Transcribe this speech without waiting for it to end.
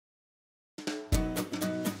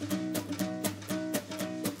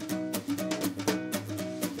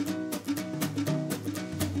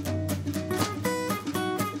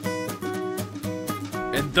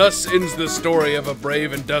thus ends the story of a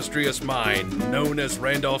brave, industrious mind known as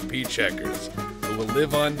Randolph P. Checkers, who will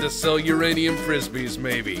live on to sell uranium frisbees,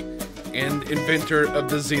 maybe, and inventor of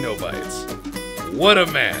the Xenobites. What a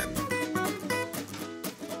man!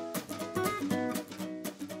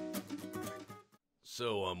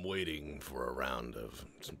 So I'm waiting for a round of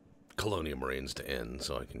Colonial Marines to end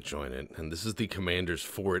so I can join it, and this is the commander's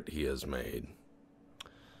fort he has made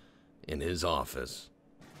in his office,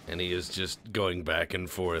 and he is just going back and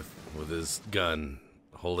forth with his gun,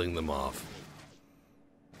 holding them off.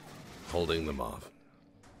 Holding them off.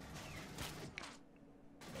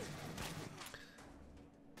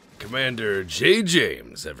 Commander J.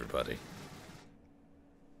 James, everybody.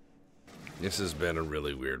 This has been a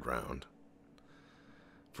really weird round,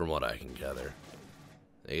 from what I can gather.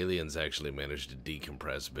 Aliens actually managed to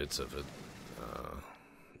decompress bits of it.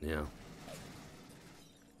 Yeah.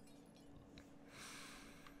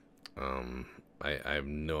 I have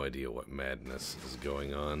no idea what madness is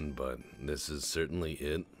going on, but this is certainly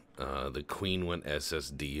it. The Queen went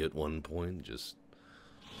SSD at one point, just...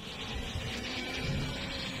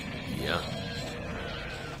 yeah.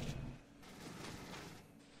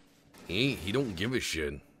 He don't give a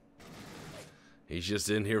shit. He's just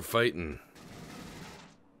in here fighting.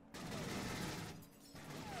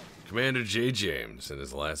 Commander J. James in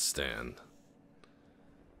his last stand.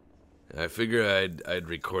 I figure I'd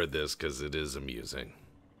record this because it is amusing.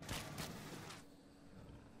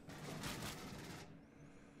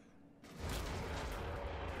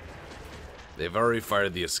 They've already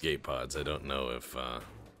fired the escape pods. I don't know if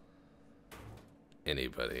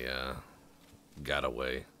anybody got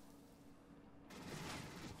away.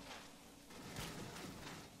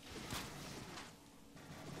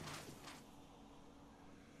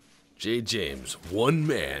 J. James, one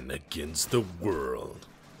man against the world.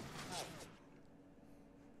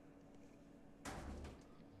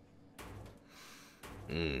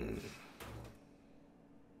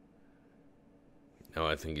 Now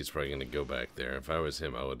I think he's probably going to go back there. If I was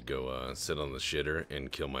him, I would go sit on the shitter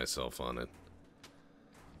and kill myself on it.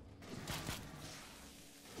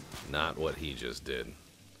 Not what he just did.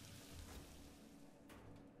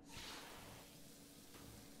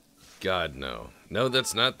 God, no. No,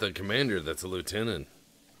 that's not the commander. That's a lieutenant.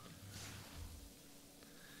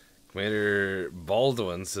 Commander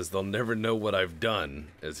Baldwin says they'll never know what I've done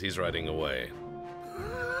as he's riding away.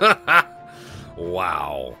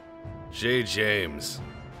 Wow. J. James.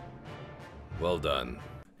 Well done.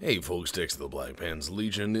 Hey folks, Tex of the Black Pants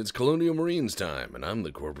Legion, it's Colonial Marines time, and I'm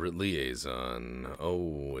the corporate liaison.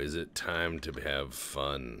 Oh, is it time to have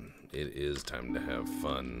fun? It is time to have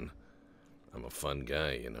fun. I'm a fun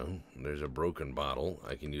guy, you know. There's a broken bottle.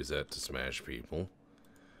 I can use that to smash people.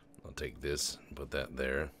 I'll take this and put that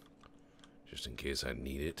there, just in case I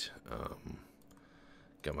need it.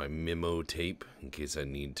 Got my memo tape in case I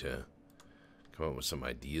need to come up with some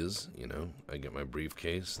ideas, you know. I got my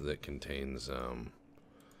briefcase that contains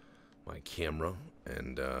my camera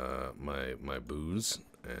and my booze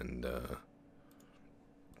and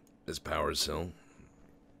this power cell.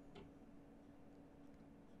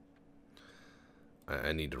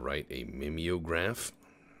 I need to write a mimeograph.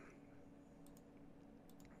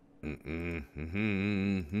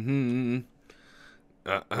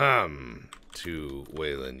 To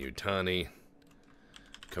Wayland Yutani,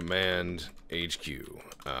 Command HQ.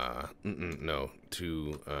 No,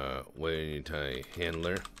 to Wayland Yutani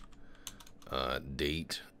Handler.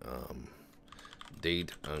 Date.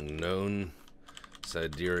 Date unknown.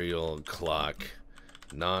 Sidereal clock.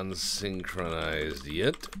 Non-synchronized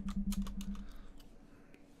yet.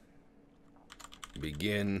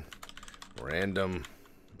 Begin. Random.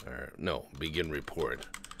 No, begin report.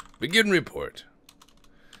 Begin report.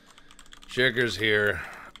 Checkers here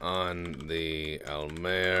on the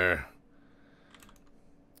Almere.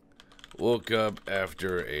 Woke up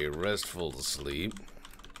after a restful sleep.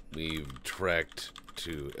 We've tracked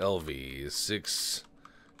to LV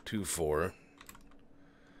 624.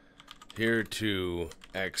 Here to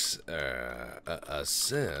assess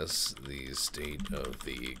the state of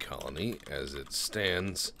the colony as it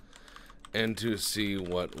stands and to see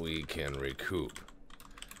what we can recoup.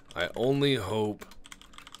 I only hope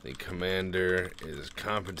the commander is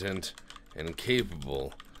competent and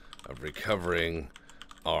capable of recovering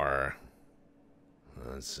our...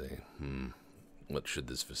 let's see. What should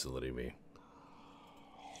this facility be?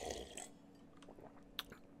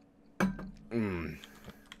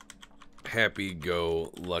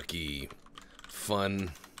 Happy-go-lucky,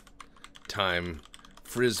 fun time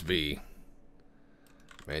frisbee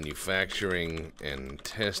manufacturing and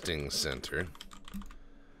testing center.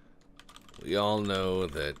 We all know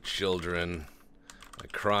that children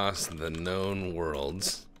across the known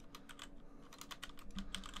worlds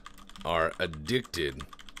are addicted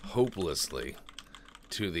hopelessly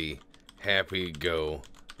to the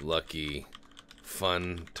happy-go-lucky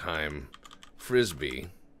fun time frisbee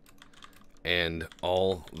and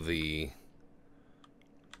all the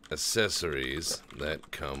accessories that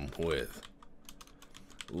come with.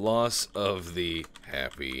 Loss of the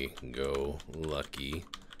happy-go-lucky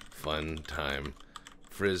fun time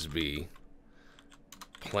frisbee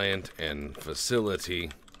plant and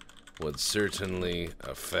facility would certainly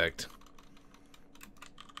affect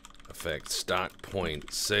stock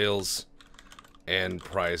point sales and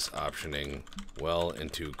price optioning well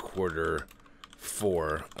into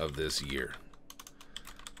Q4 of this year.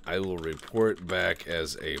 I will report back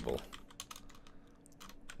as able.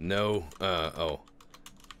 No,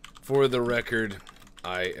 for the record,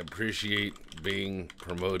 I appreciate being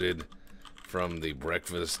promoted from the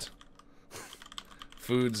breakfast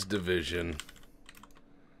foods division.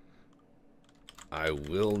 I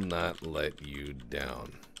will not let you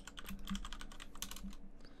down.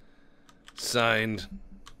 Signed,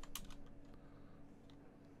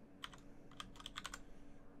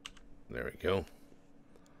 there we go.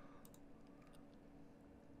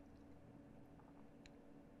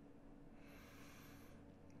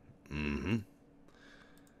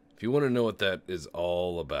 If you want to know what that is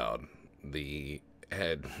all about, you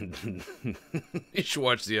should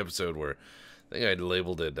watch the episode where I think I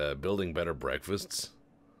labeled it Building Better Breakfasts.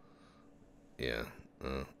 Yeah.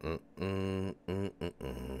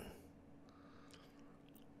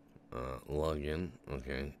 Log in.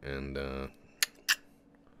 Okay. And,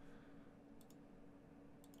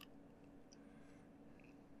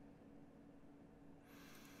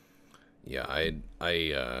 yeah, I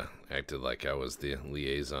acted like I was the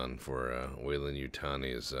liaison for Wayland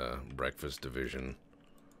Yutani's breakfast division.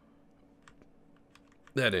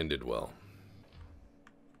 That ended well.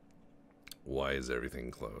 Why is everything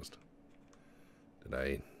closed? Did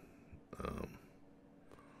I...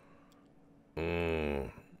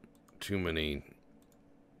 too many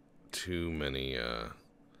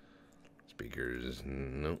speakers.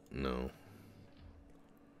 No.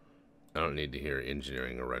 I don't need to hear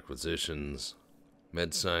engineering or requisitions.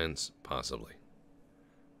 Med science, possibly.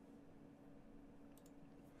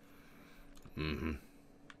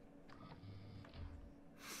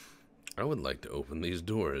 I would like to open these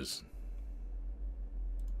doors.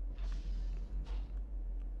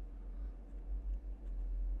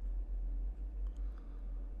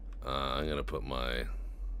 I'm gonna put my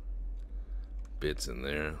bits in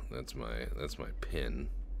there. That's my pin.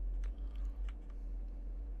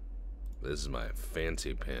 This is my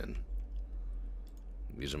fancy pen.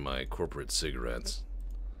 These are my corporate cigarettes,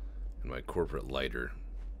 and my corporate lighter,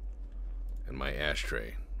 and my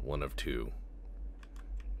ashtray. One of two.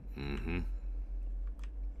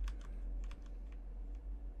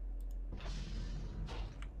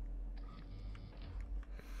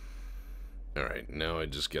 Alright, now I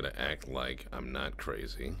just gotta act like I'm not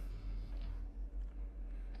crazy.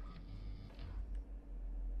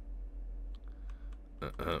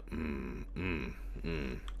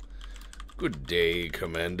 Good day,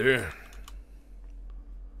 Commander.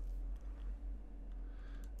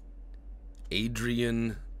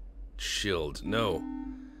 Adrian Shield. No.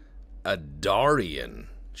 Adarian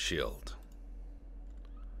Shield.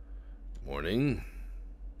 Morning.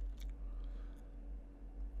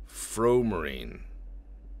 Fromarine.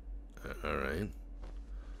 Alright.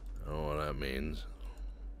 I don't know what that means.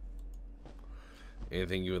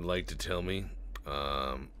 Anything you would like to tell me?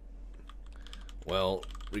 Well,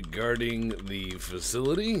 regarding the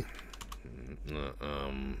facility,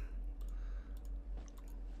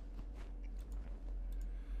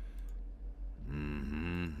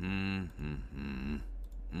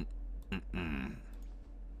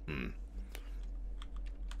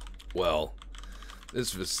 well,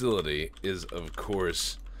 this facility is, of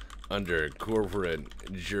course, under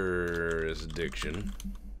corporate jurisdiction.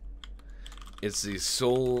 It's the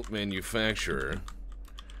sole manufacturer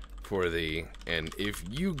for the, and if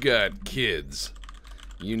you got kids,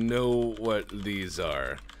 you know what these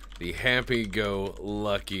are. The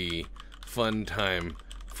happy-go-lucky fun time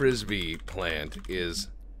frisbee plant is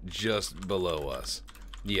just below us.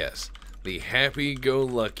 Yes, the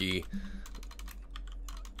happy-go-lucky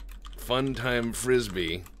fun time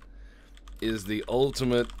frisbee is the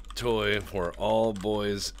ultimate toy for all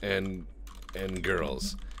boys and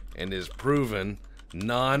girls, and is proven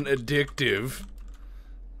non-addictive,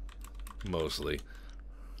 mostly.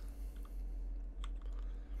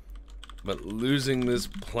 But losing this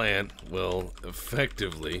plant will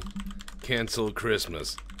effectively cancel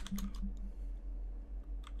Christmas.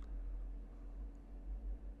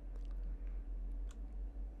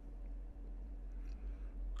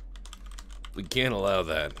 We can't allow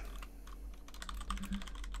that.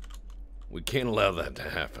 We can't allow that to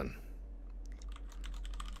happen.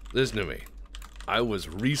 Listen to me. I was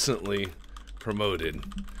recently promoted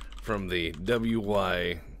from the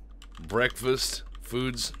WY Breakfast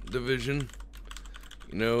Foods Division.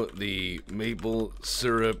 You know, the maple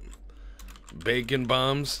syrup bacon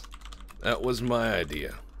bombs? That was my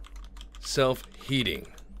idea. Self-heating.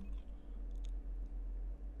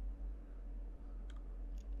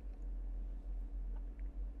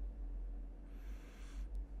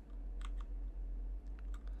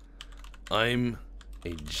 I'm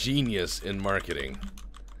a genius in marketing.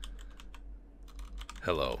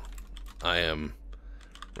 Hello, I am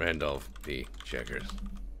Randolph P. Checkers.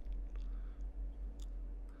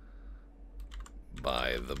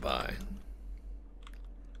 By the by,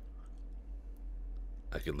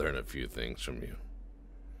 I could learn a few things from you.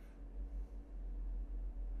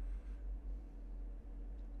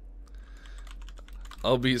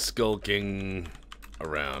 I'll be skulking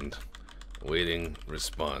around, waiting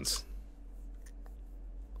response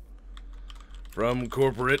from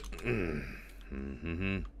corporate.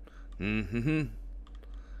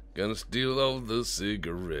 Gonna steal all the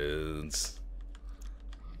cigarettes.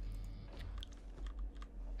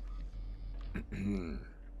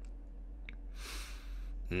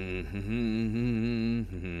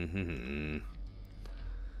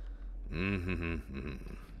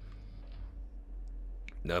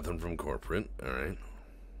 Nothing from corporate, alright.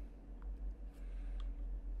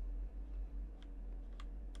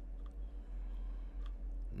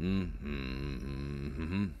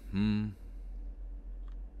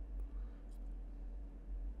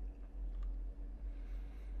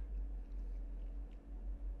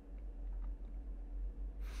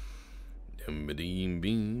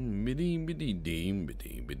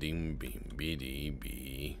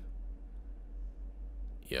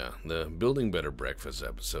 Yeah, the Building Better Breakfast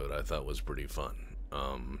episode I thought was pretty fun.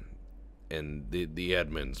 And the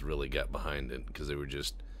admins really got behind it because they were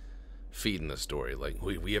just feeding the story. Like,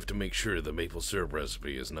 we have to make sure the maple syrup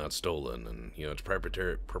recipe is not stolen, and, you know, it's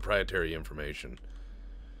proprietary information.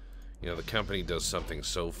 You know, the company does something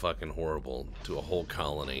so fucking horrible to a whole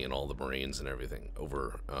colony and all the Marines and everything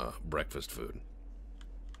over breakfast food.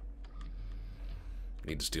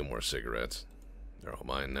 Need to steal more cigarettes. They're all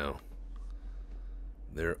mine now.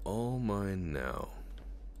 They're all mine now.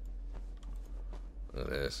 Look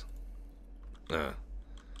at this.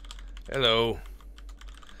 Hello.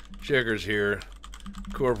 Checkers here.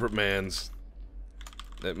 Corporate mans.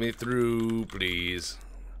 Let me through, please.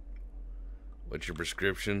 What's your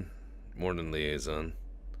prescription? Morning liaison.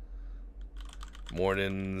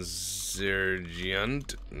 Morning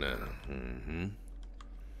sergeant. No.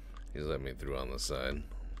 He's let me through on the side.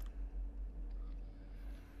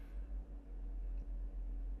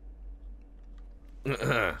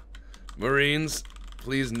 Marines,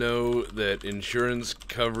 please know that insurance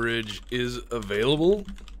coverage is available,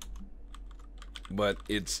 but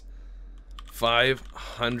it's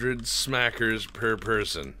 500 smackers per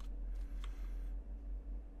person.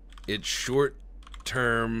 It's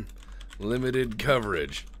short-term, limited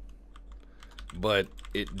coverage, but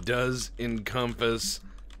it does encompass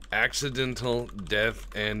accidental death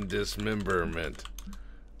and dismemberment.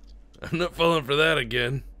 I'm not falling for that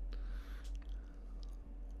again.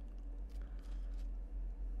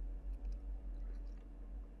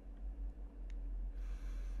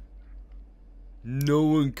 No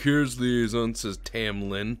one cares, liaison, says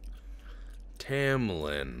Tamlin.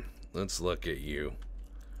 Tamlin, let's look at you.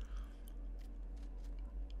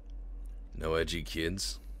 No edgy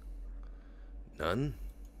kids? None?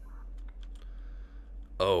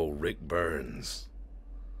 Oh, Rick Burns.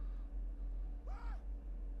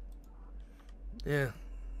 Yeah,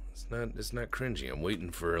 it's not cringy. I'm waiting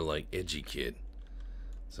for, like, edgy kid.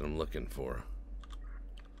 That's what I'm looking for.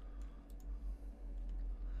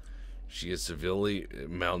 She is severely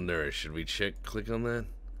malnourished. Should we click on that?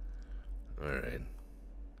 Alright.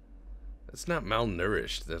 That's not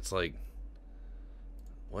malnourished. That's like...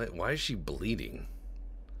 Why is she bleeding?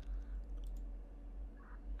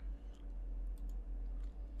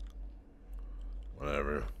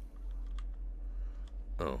 Whatever.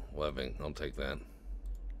 Oh, webbing. I'll take that.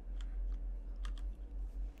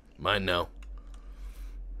 Mine now.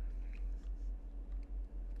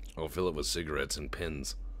 I'll fill it with cigarettes and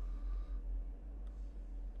pins.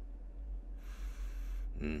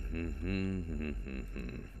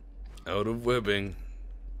 Out of webbing.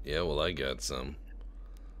 Yeah, well, I got some.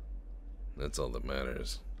 That's all that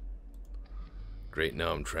matters. Great,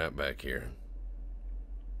 now I'm trapped back here.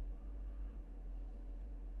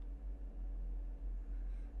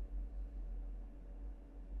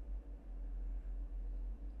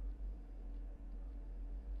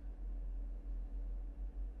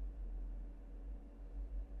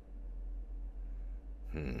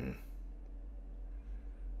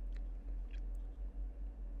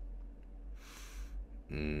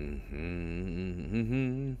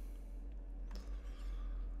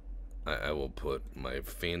 I will put my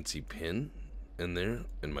fancy pin in there,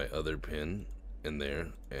 and my other pin in there,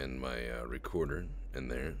 and my recorder in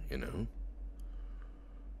there, you know,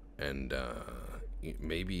 and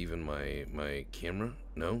maybe even my camera.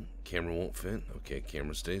 No, camera won't fit. Okay,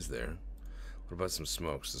 camera stays there. What about some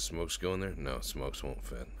smokes? The smokes go in there? No, smokes won't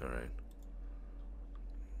fit. All right,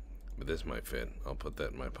 but this might fit. I'll put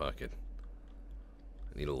that in my pocket.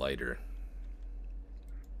 I need a lighter.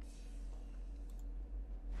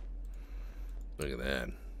 Look at that.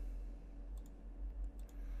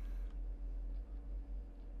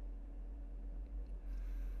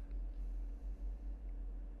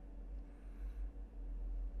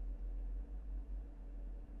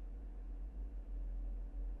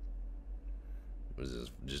 Was this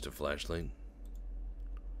just a flashlight?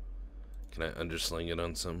 Can I undersling it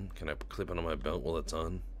on some? Can I clip it on my belt while it's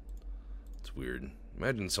on? It's weird.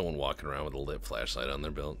 Imagine someone walking around with a lit flashlight on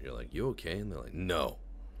their belt. You're like, you okay? And they're like, no.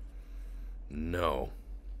 No.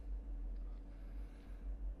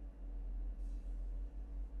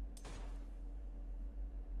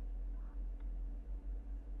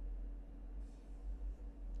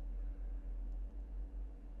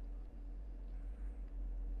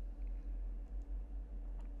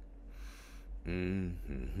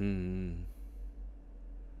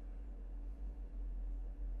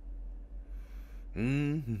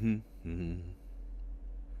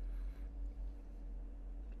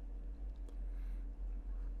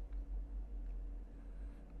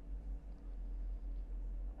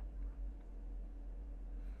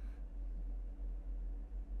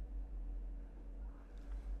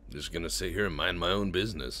 Just gonna sit here and mind my own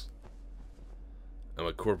business. I'm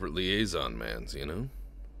a corporate liaison, man, you know?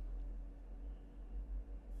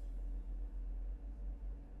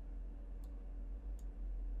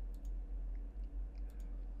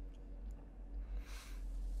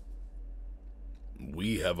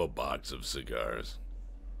 We have a box of cigars.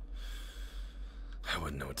 I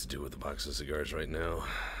wouldn't know what to do with a box of cigars right now.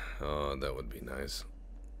 Oh, that would be nice.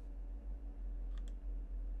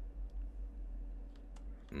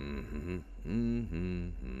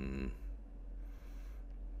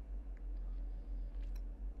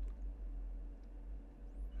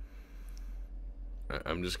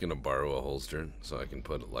 I'm just gonna borrow a holster so I can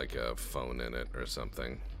put like a phone in it or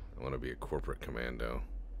something. I want to be a corporate commando.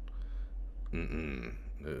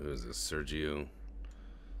 Who's this? Sergio?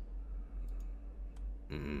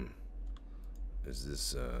 Is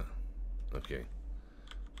this, okay.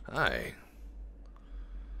 Hi.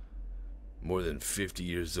 More than 50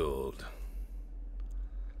 years old.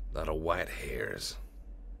 A lot of white hairs.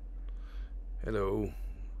 Hello.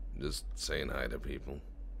 Just saying hi to people.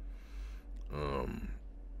 I'm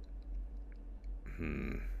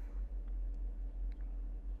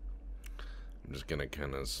just gonna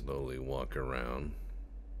kind of slowly walk around.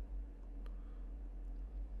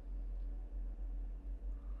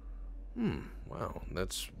 Wow,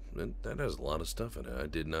 that has a lot of stuff in it. I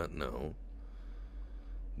did not know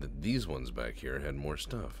that these ones back here had more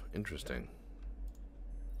stuff. Interesting.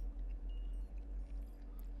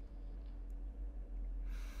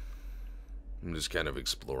 I'm just kind of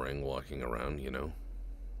exploring, walking around, you know.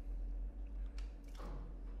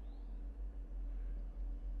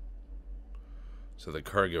 So the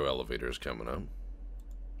cargo elevator is coming up.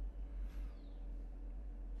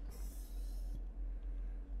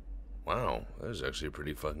 Wow, that is actually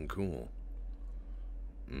pretty fucking cool.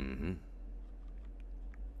 And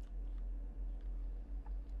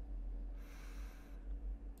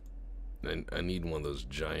I need one of those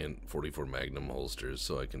giant 44 Magnum holsters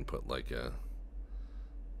so I can put like a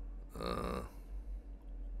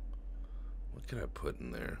what can I put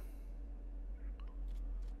in there?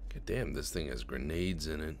 God damn, this thing has grenades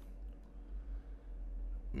in it.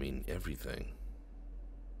 I mean, everything.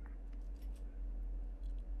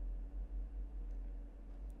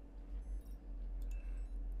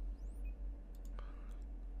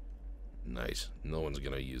 Nice. No one's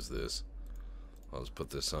gonna use this. I'll just put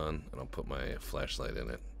this on and I'll put my flashlight in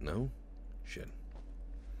it. No? Shit.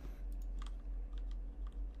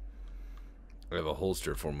 I have a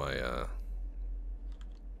holster for my, I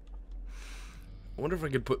wonder if I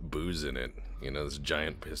could put booze in it. You know, this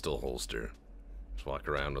giant pistol holster. Just walk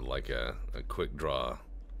around with like a quick draw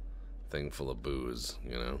thing full of booze,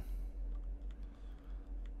 you know?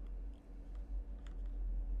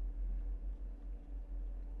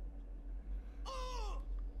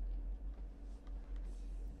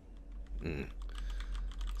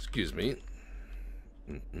 Excuse me.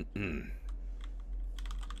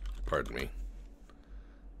 Pardon me.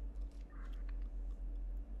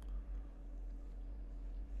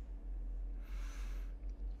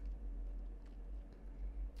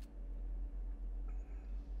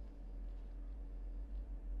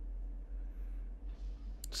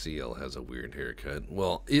 CL has a weird haircut.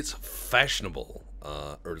 Well, it's fashionable,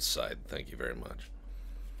 Earthside. Thank you very much.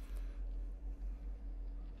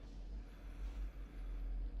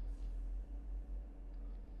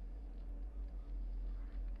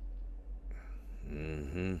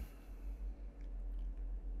 Mm-hmm.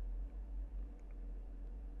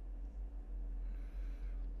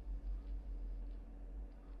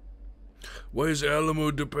 Why is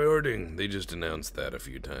Alamo departing? They just announced that a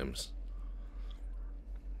few times.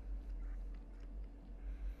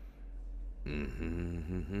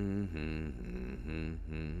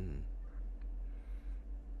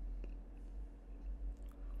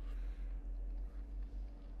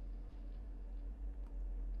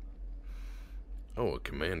 Oh, a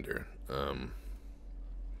commander.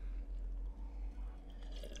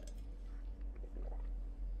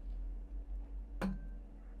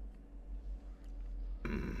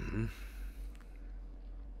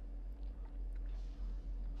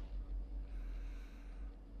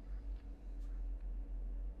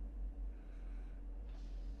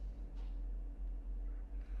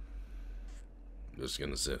 Just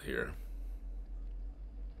gonna sit here.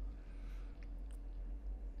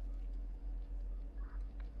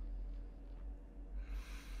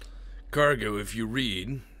 Cargo, if you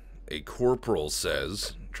read, a corporal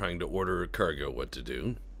says, trying to order a cargo what to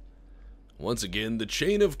do. Once again, the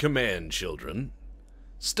chain of command, children.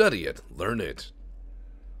 Study it, learn it.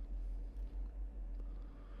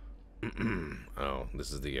 Oh,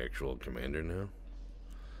 this is the actual commander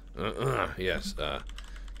now? Yes,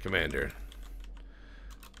 commander.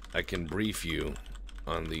 I can brief you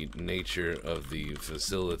on the nature of the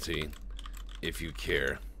facility if you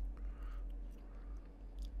care.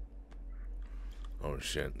 Oh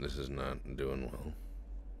shit, this is not doing well.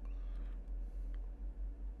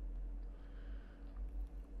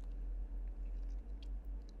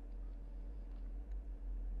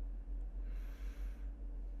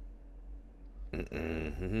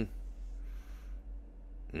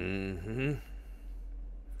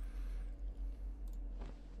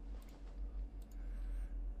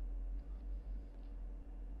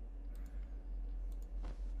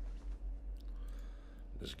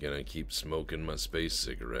 Just gonna keep smoking my space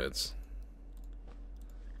cigarettes.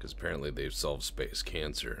 Because apparently they've solved space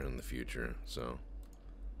cancer in the future, so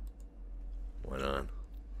why not?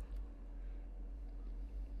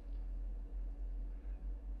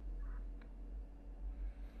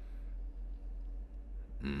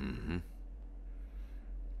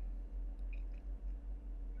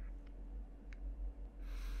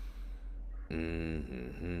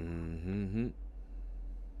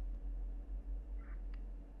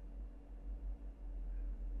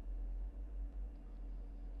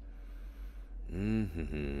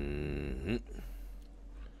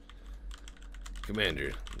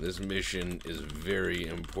 Commander, this mission is very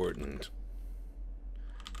important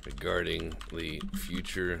regarding the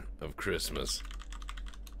future of Christmas.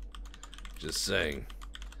 Just saying,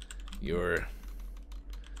 you're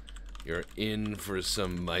in for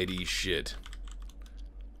some mighty shit.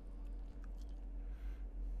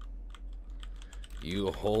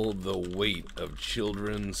 You hold the weight of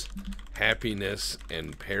children's happiness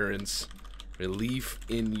and parents' relief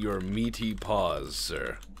in your meaty paws,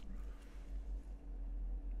 sir.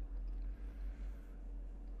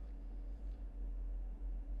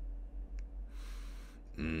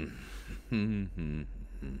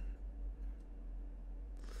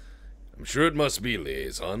 I'm sure it must be,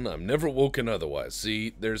 liaison. I'm never woken otherwise.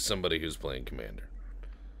 See, there's somebody who's playing commander.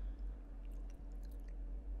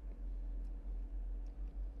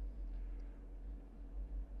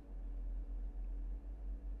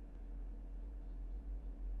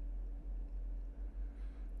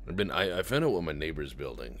 I found out what my neighbor's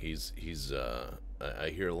building. I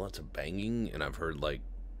hear lots of banging, and I've heard like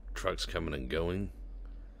trucks coming and going.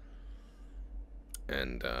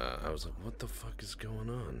 And I was like, what the fuck is going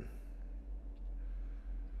on?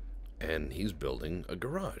 And he's building a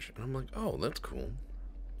garage. And I'm like, oh, that's cool.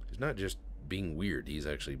 He's not just being weird, he's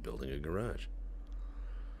actually building a garage.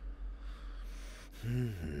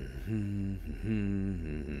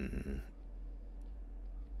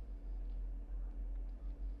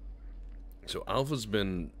 So Alpha's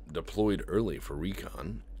been deployed early for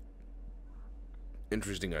recon.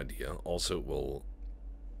 Interesting idea. Also, it will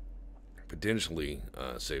potentially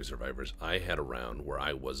save survivors. I had a round where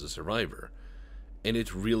I was a survivor, and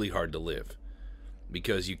it's really hard to live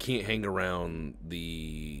because you can't hang around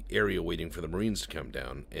the area waiting for the Marines to come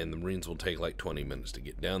down, and the Marines will take like 20 minutes to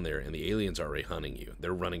get down there, and the aliens are already hunting you.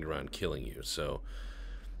 They're running around killing you. So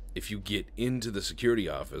if you get into the security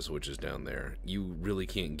office, which is down there, you really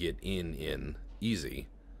can't get in easy.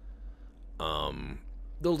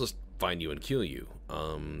 they'll just find you and kill you.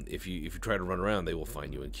 If you try to run around, they will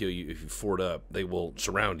find you and kill you. If you fort up, they will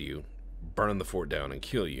surround you, burn the fort down, and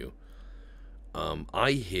kill you.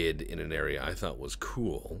 I hid in an area I thought was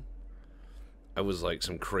cool. I was like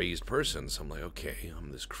some crazed person, so I'm like, okay,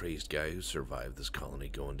 I'm this crazed guy who survived this colony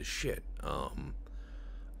going to shit.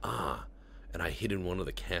 And I hid in one of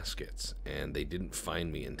the caskets, and they didn't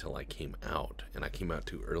find me until I came out, and I came out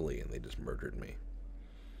too early, and they just murdered me.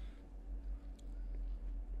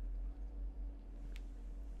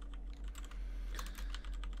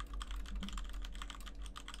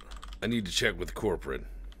 I need to check with corporate.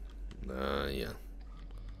 Yeah.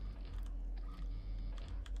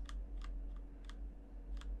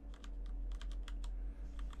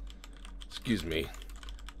 Excuse me.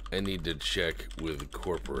 I need to check with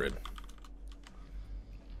corporate.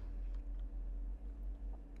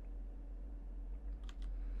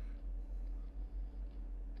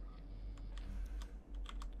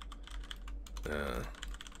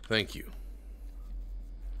 Thank you.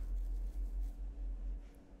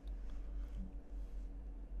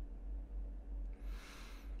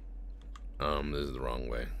 This is the wrong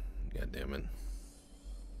way. God damn it.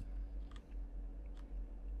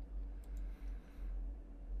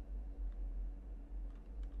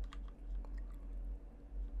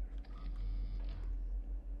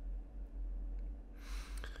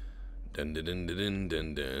 Dun dun dun dun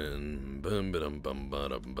dun dun bum bum bum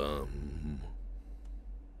bum bum.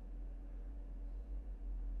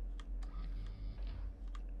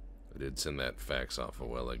 I did send that fax off a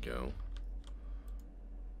while ago.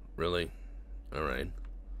 Really? All right.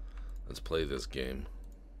 Let's play this game.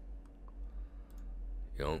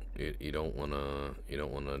 You don't wanna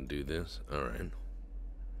do this? All right.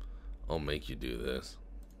 I'll make you do this.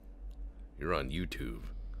 You're on YouTube.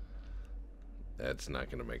 That's not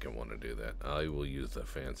gonna make him want to do that. I will use the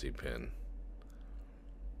fancy pen.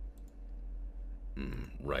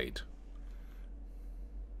 Right.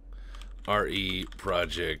 RE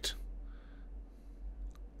Project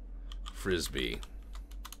Frisbee.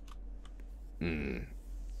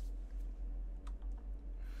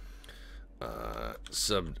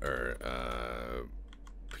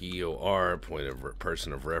 POR,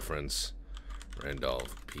 person of reference,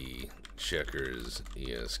 Randolph P, checkers,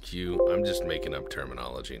 ESQ. I'm just making up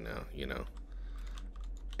terminology now, you know.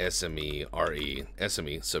 SME, RE,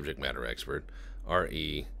 SME, subject matter expert,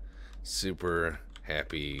 RE, super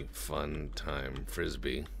happy fun time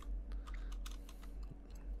frisbee.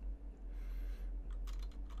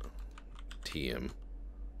 TM.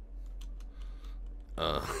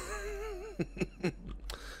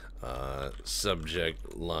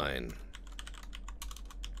 Subject line.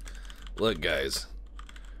 Look, guys,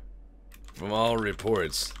 from all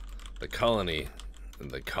reports, the colony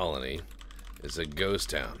is a ghost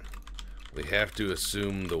town. We have to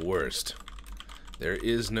assume the worst. There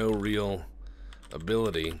is no real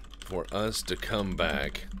ability for us to come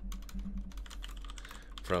back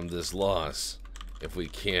from this loss if we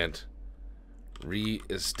can't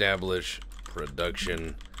re-establish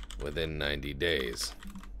production within 90 days.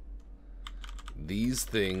 These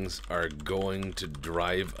things are going to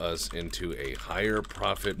drive us into a higher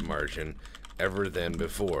profit margin ever than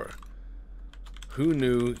before. Who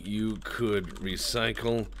knew you could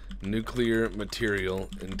recycle nuclear material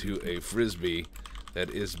into a frisbee that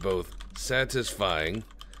is both satisfying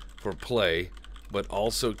for play but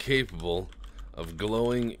also capable of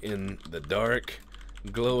glowing in the dark,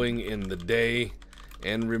 glowing in the day,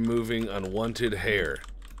 and removing unwanted hair?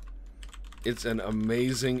 It's an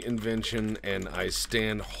amazing invention, and I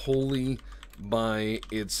stand wholly by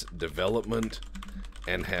its development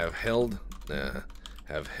and have held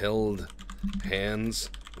hands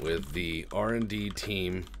with the R&D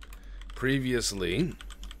team previously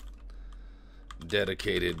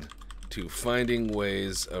dedicated to finding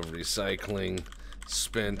ways of recycling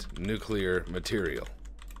spent nuclear material.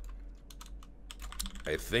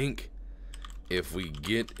 I think if we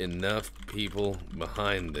get enough people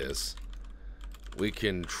behind this, we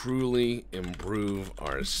can truly improve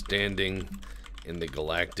our standing in the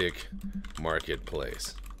galactic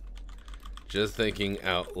marketplace. Just thinking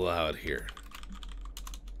out loud here.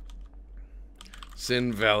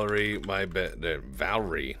 Send Valerie my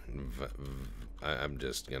I'm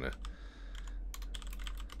just gonna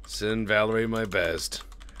send Valerie my best.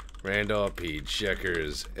 Randolph P,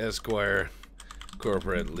 checkers, Esquire,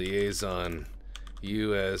 corporate liaison,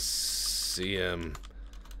 USCM,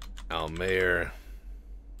 Almayer,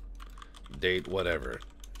 date whatever.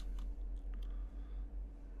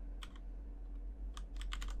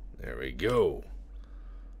 There we go.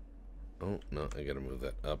 Oh no, I gotta move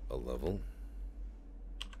that up a level.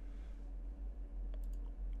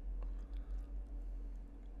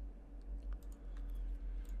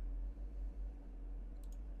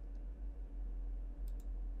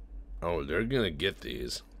 Oh, they're gonna get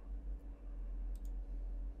these.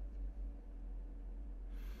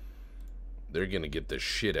 They're gonna get the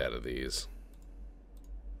shit out of these.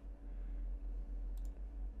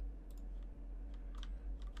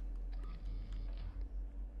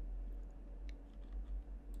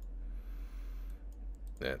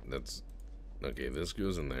 That's okay. This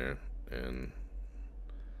goes in there, and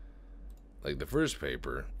like the first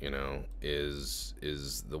paper, you know, is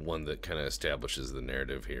the one that kind of establishes the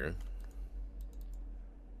narrative here.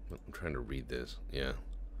 I'm trying to read this. Yeah.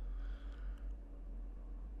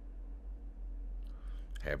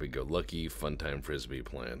 Happy-go-lucky, fun-time frisbee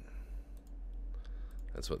plan.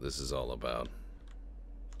 That's what this is all about.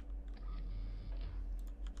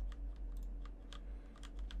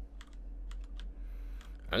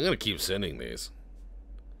 I'm gonna keep sending these.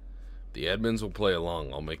 The admins will play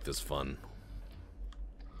along. I'll make this fun.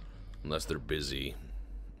 Unless they're busy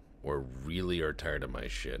or really are tired of my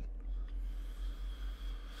shit.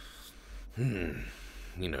 You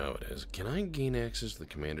know how it is. Can I gain access to the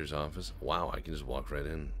commander's office? Wow, I can just walk right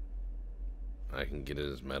in. I can get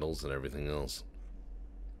his medals and everything else.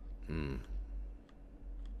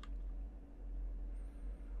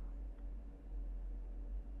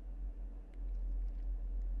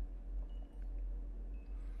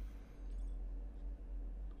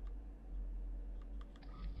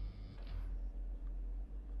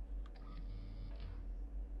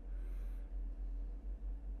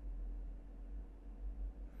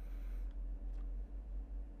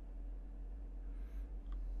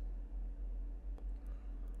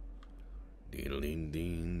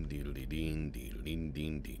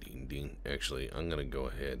 Actually, I'm gonna go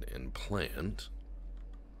ahead and plant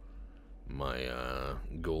my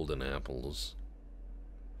golden apples.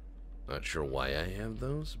 Not sure why I have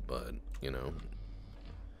those, but you know,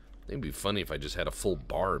 it'd be funny if I just had a full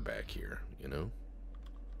bar back here, you know.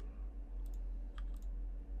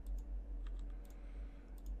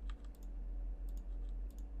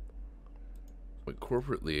 But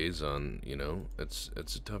corporate liaison, you know, it's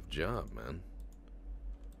a tough job, man.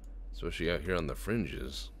 Especially out here on the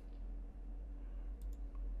fringes.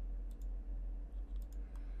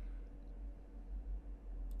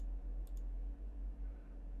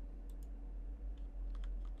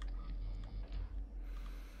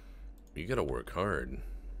 You gotta work hard.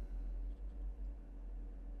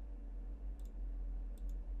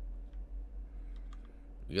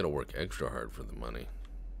 You gotta work extra hard for the money.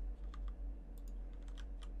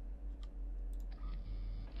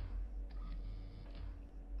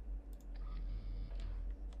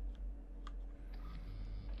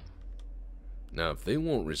 Now, if they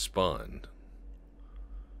won't respond,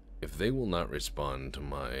 if they will not respond to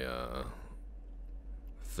my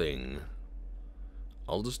thing,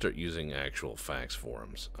 I'll just start using actual fax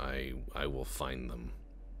forums. I will find them.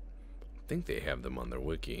 I think they have them on their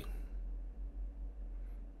wiki.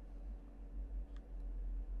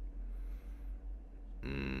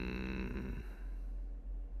 You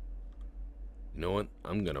know what?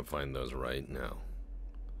 I'm gonna find those right now.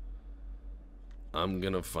 I'm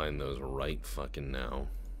gonna find those right fucking now.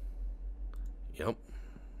 Yep.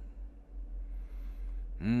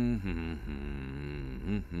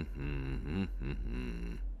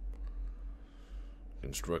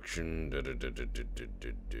 Construction.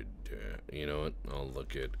 You know what? I'll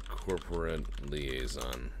look at corporate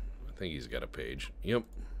liaison. I think he's got a page. Yep.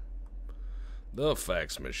 The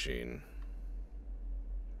fax machine.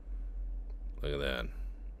 Look at that.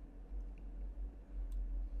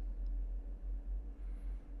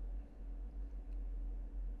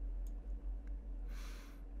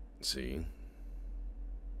 See?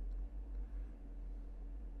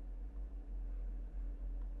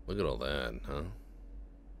 Look at all that, huh?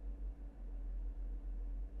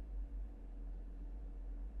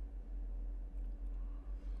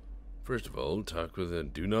 First of all, talk with a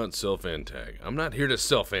do not self-antag. I'm not here to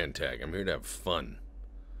self-antag. I'm here to have fun.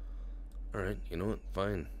 Alright, you know what?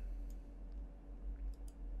 Fine.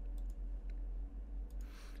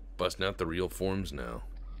 Busting out the real forms now.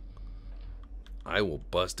 I will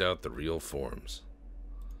bust out the real forms.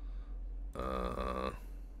 I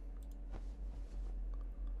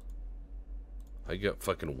got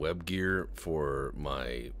fucking web gear for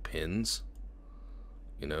my pins.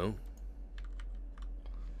 You know?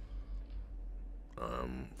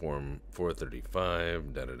 Form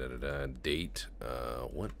 435, date.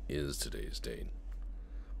 What is today's date?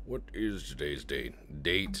 What is today's date?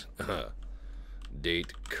 Date,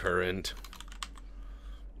 date current.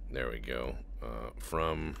 There we go.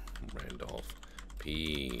 From Randolph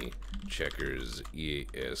P, checkers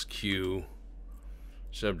ESQ.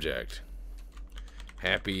 Subject,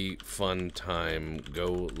 happy, fun time,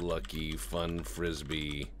 go lucky, fun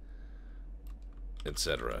frisbee,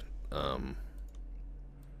 etc.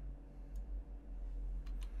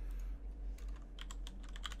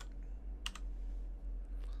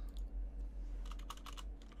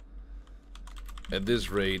 At this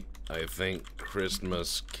rate, I think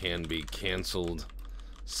Christmas can be canceled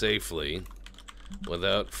safely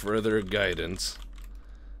without further guidance.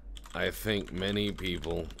 I think many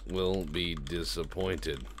people will be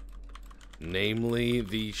disappointed, namely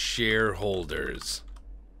the shareholders.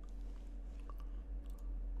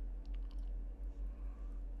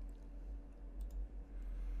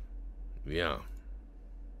 Yeah.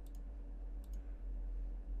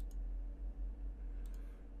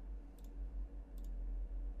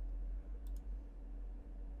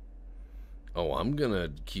 Oh, I'm gonna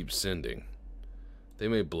keep sending. They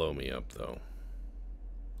may blow me up, though.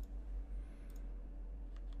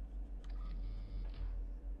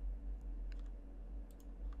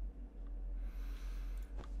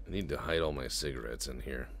 I need to hide all my cigarettes in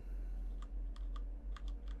here.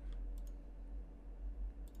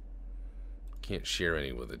 Can't share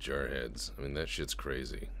any with the jarheads. I mean, that shit's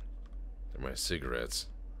crazy. They're my cigarettes.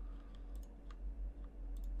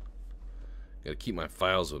 Gotta keep my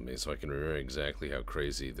files with me so I can remember exactly how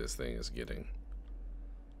crazy this thing is getting.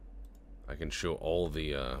 I can show all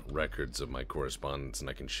the records of my correspondence, and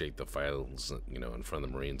I can shake the files, you know, in front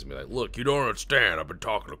of the Marines and be like, "Look, you don't understand. I've been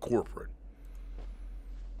talking to corporate."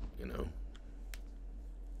 You know?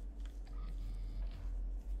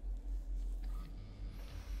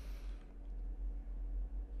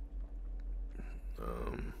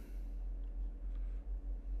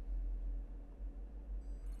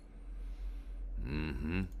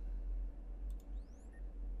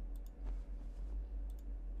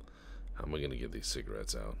 How am I gonna get these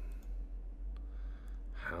cigarettes out?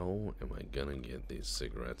 How am I gonna get these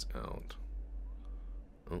cigarettes out?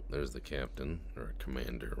 Oh, there's the captain, or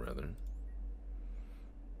commander, rather.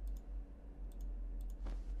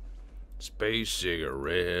 Space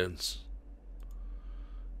cigarettes.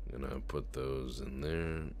 I'm gonna put those in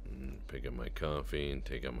there, and pick up my coffee, and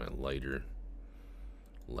take out my lighter.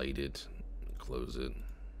 Light it, and close it.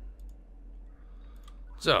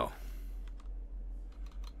 So,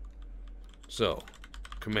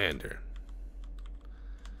 Commander,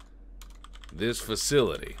 this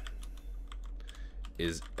facility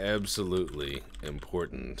is absolutely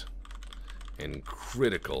important and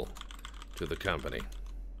critical to the company.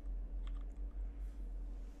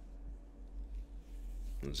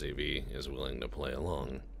 Let's see if he is willing to play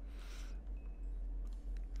along.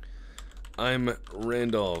 I'm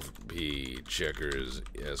Randolph P. Checkers,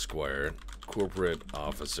 Esquire, corporate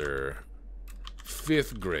officer,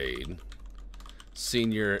 5th grade,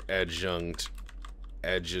 senior adjunct,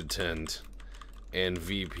 adjutant, and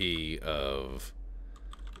VP of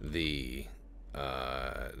the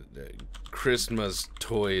Christmas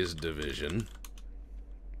Toys Division.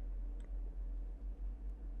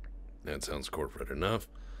 That sounds corporate enough.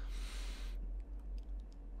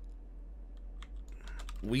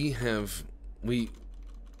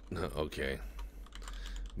 Okay.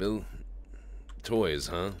 Bill, toys,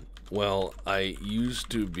 huh? Well, I used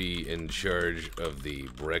to be in charge of the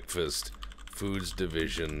breakfast foods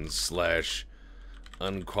division /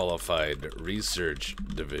 unqualified research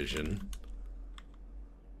division.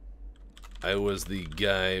 I was the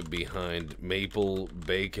guy behind maple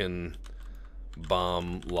bacon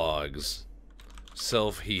bomb logs,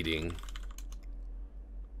 self-heating.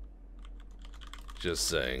 Just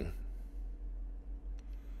saying.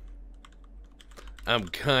 I'm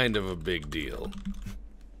kind of a big deal.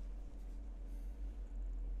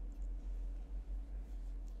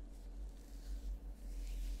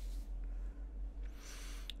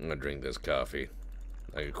 I'm gonna drink this coffee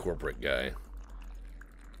like a corporate guy.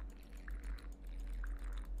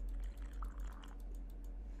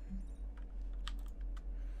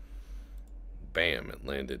 Bam, it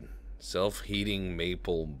landed. Self-heating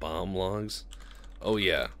maple bomb logs? Oh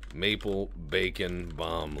yeah, maple bacon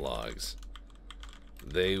bomb logs.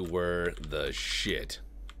 They were the shit.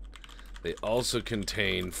 They also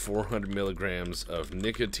contain 400 milligrams of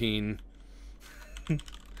nicotine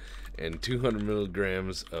and 200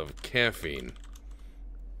 milligrams of caffeine.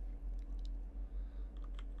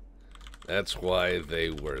 That's why they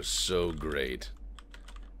were so great.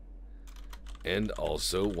 And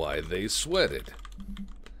also why they sweated.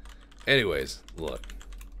 Anyways, look.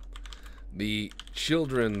 The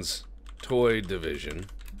children's toy division,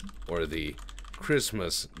 or the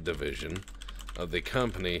Christmas division of the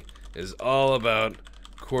company, is all about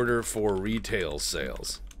Q4 retail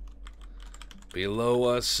sales. Below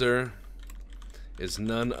us, sir, is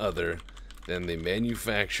none other than the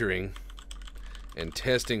manufacturing and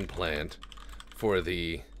testing plant for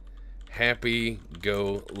the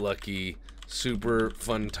happy-go-lucky super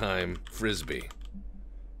fun time frisbee.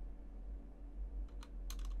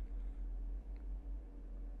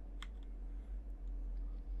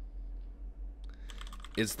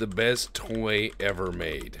 It's the best toy ever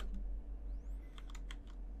made.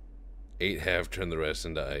 8 half, turn the rest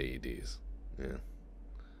into IEDs. Yeah.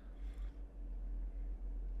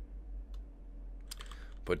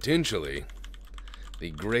 Potentially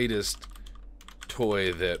the greatest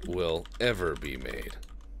toy that will ever be made.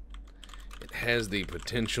 It has the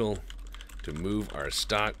potential to move our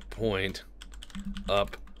stock point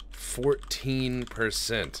up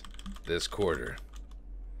 14% this quarter.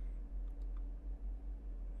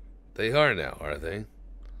 They are now, are they?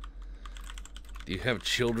 Do you have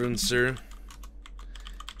children, sir?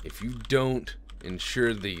 If you don't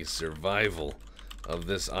ensure the survival of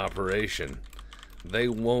this operation, they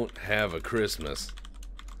won't have a Christmas.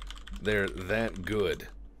 They're that good.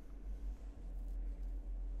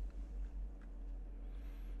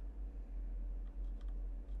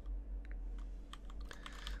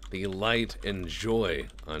 The light and joy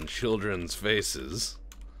on children's faces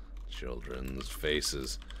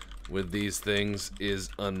with these things is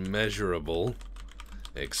unmeasurable,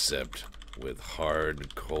 except with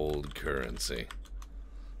hard, cold currency.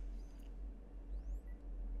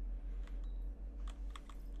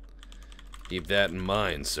 Keep that in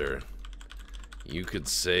mind, sir. You could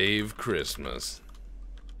save Christmas.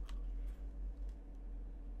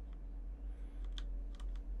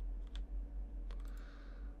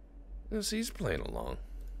 See, he's playing along.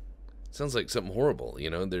 Sounds like something horrible, you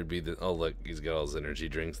know? There'd be the... Oh, look, he's got all his energy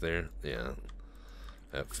drinks there. Yeah,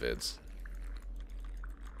 that fits.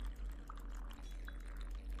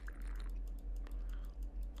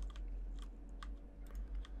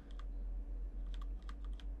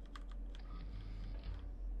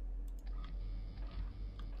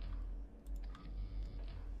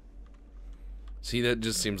 See, that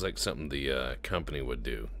just seems like something the company would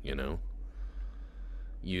do, you know?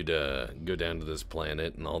 You'd go down to this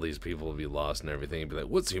planet and all these people would be lost and everything and be like,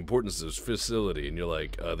 what's the importance of this facility? And you're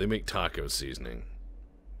like, they make taco seasoning.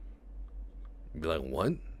 You'd be like,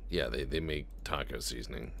 what? Yeah, they make taco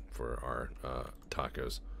seasoning for our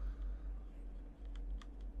tacos.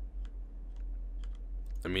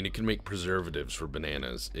 I mean, it can make preservatives for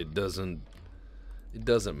bananas. It doesn't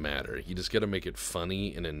matter. You just gotta make it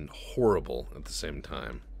funny and then horrible at the same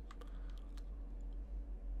time.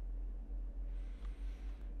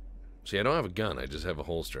 See, I don't have a gun, I just have a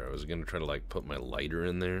holster. I was gonna try to like put my lighter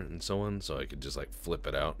in there and so on, so I could just like flip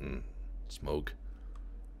it out and smoke.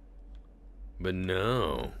 But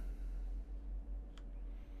no.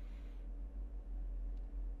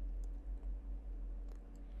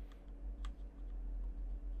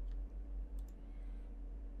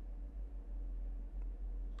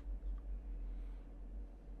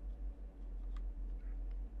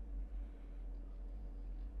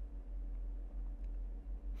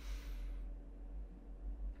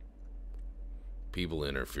 People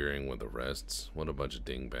interfering with arrests. What a bunch of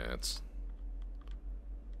dingbats.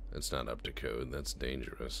 That's not up to code. That's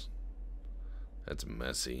dangerous. That's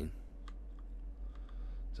messy.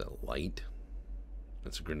 Is that light?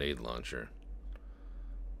 That's a grenade launcher.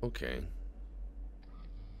 Okay.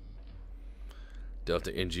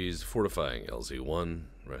 Delta NG's fortifying LZ-1.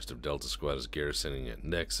 Rest of Delta Squad is garrisoning at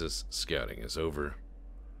Nexus. Scouting is over.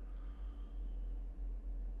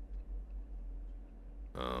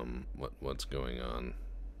 What's going on?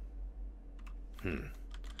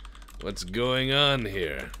 What's going on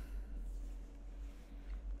here?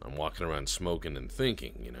 I'm walking around smoking and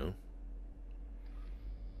thinking, you know?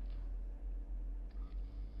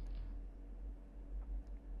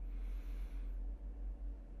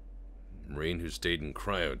 Marine who stayed in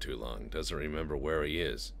cryo too long doesn't remember where he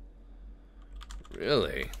is.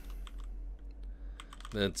 Really?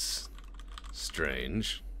 That's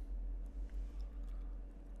strange.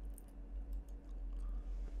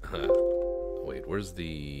 Wait, where's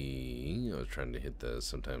the... I was trying to hit the...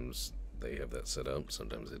 Sometimes they have that set up,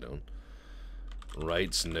 sometimes they don't.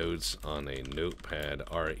 Writes notes on a notepad.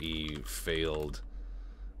 RE failed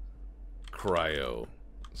cryo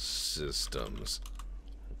systems.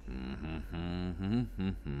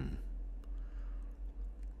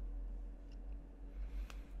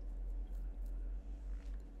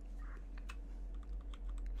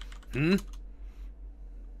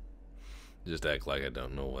 Just act like I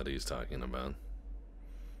don't know what he's talking about.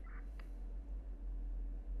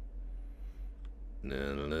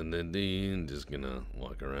 Just gonna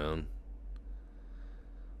walk around.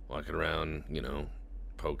 Walking around, you know,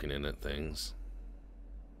 poking in at things.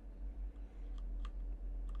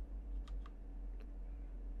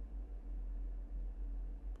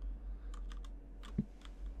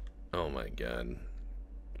 Oh my god.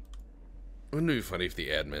 Wouldn't it be funny if the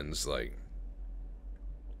admins, like,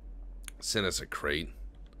 sent us a crate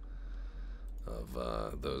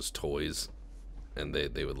of those toys, and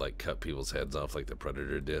they would, like, cut people's heads off like the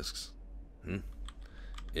Predator discs?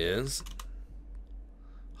 Is?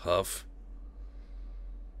 Huff?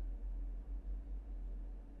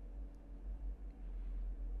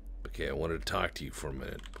 Okay, I wanted to talk to you for a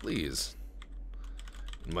minute. Please.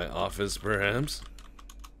 In my office, perhaps?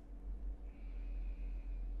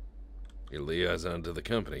 Your liaison to the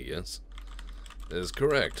company, yes? That is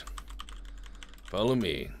correct. Follow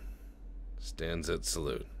me. Stands at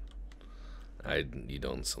salute. You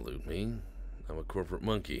don't salute me. I'm a corporate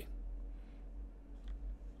monkey.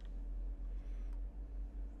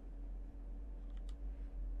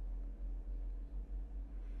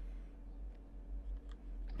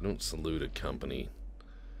 You don't salute a company,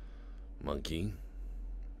 monkey.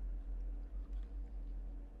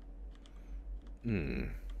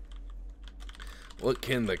 What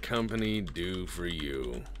can the company do for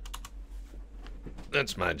you?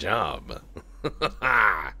 That's my job.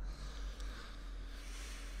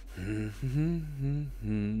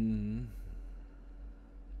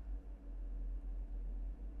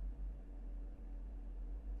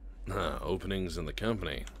 Openings in the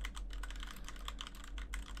company.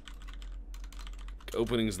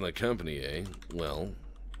 Openings in the company, eh? Well,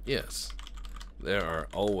 yes. There are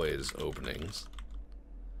always openings.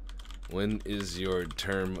 When is your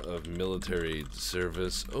term of military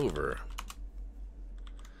service over?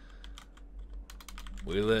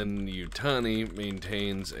 Wayland Yutani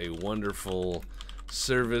maintains a wonderful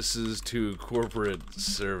services to corporate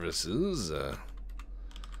services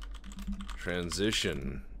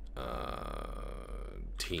transition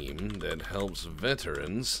team that helps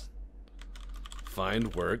veterans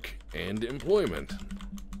find work and employment.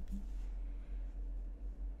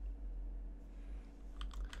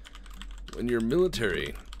 When your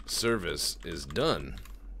military service is done,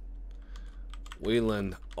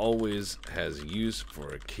 Wayland always has use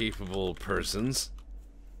for capable persons.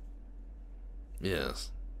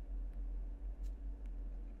 Yes.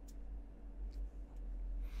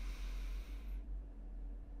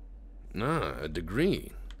 A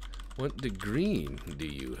degree. What degree do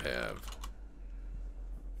you have?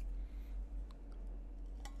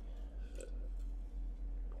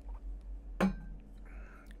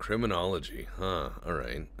 Criminology,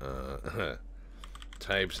 alright.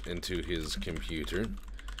 Types into his computer,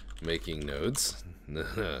 making notes.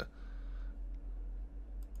 You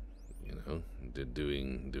know,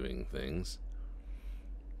 doing things.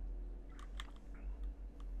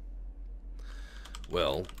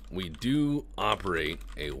 Well, we do operate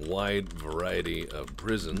a wide variety of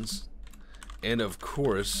prisons, and of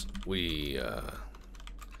course, we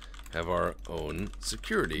have our own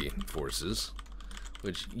security forces,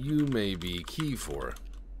 which you may be key for.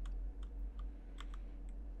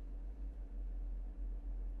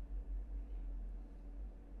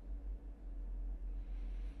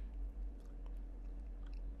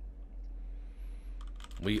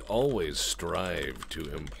 We always strive to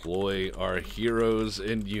employ our heroes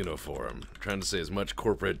in uniform. I'm trying to say as much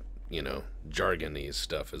corporate, you know, jargony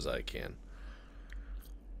stuff as I can.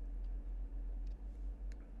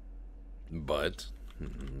 But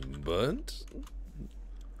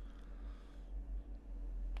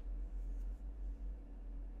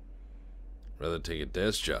rather take a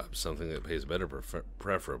desk job, something that pays better,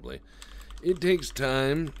 preferably. It takes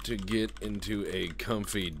time to get into a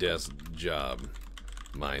comfy desk job,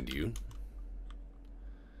 mind you.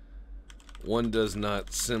 One does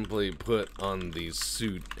not simply put on the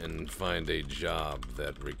suit and find a job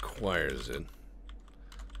that requires it.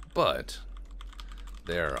 But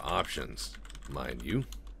there are options, mind you.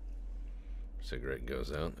 Cigarette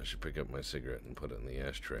goes out. I should pick up my cigarette and put it in the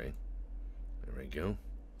ashtray. There we go.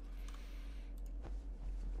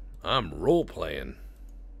 I'm role-playing.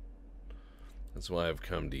 That's why I've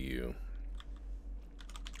come to you.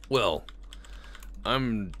 Well,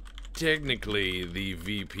 I'm technically the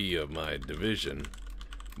VP of my division,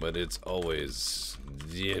 but it's always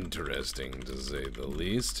interesting, to say the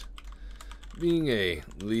least. Being a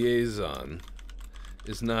liaison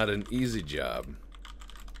is not an easy job.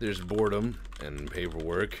 There's boredom and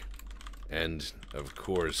paperwork, and, of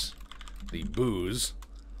course, the booze.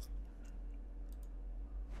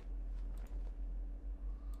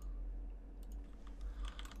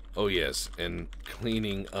 Oh yes, and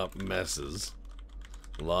cleaning up messes.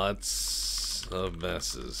 Lots Lots of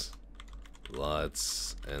messes.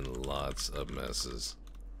 Lots and lots of messes.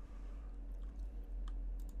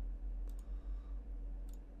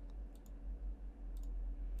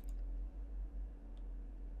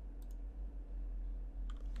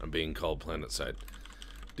 I'm being called planetside.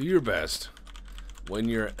 Do your best. When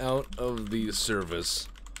you're out of the service,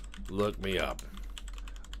 look me up.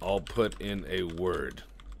 I'll put in a word.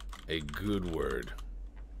 A good word.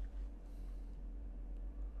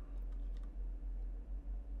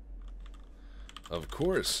 Of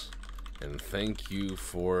course. And thank you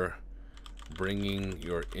for bringing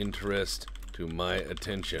your interest to my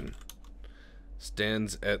attention.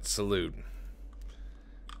 Stands at salute.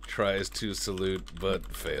 Tries to salute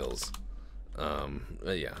but fails.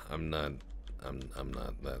 Yeah, I'm not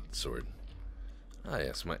that sort. Ah,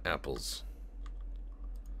 yes, my apples.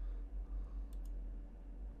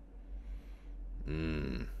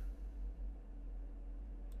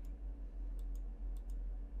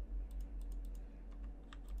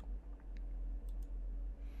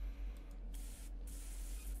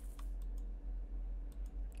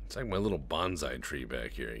 It's like my little bonsai tree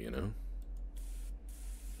back here, you know?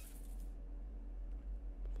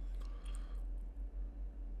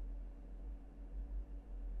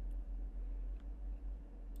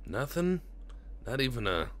 Nothing? Not even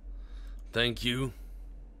a thank you?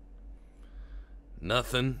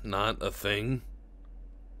 Nothing? Not a thing?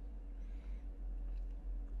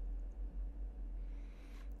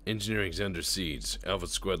 Engineering's under siege. Alpha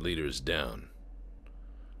Squad leader is down.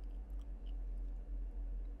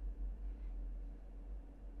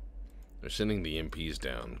 They're sending the MPs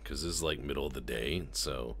down because this is like middle of the day,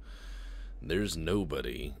 so there's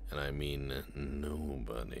nobody, and I mean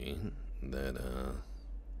nobody, that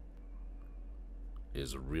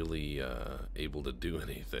is really able to do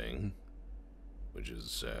anything, which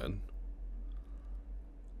is sad.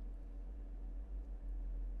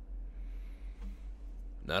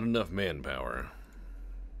 Not enough manpower.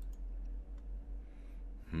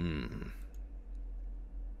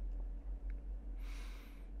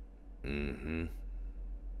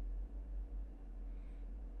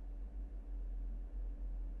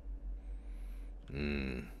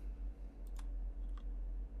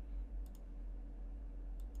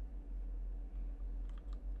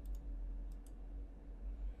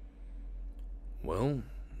 Well,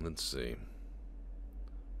 let's see.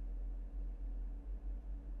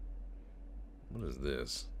 What is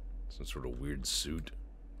this? Some sort of weird suit?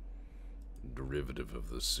 Derivative of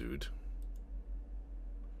the suit.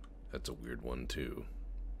 That's a weird one, too.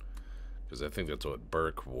 Because I think that's what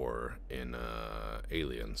Burke wore in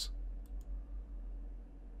Aliens.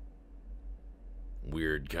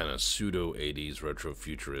 Weird kind of pseudo-80s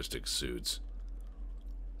retro-futuristic suits.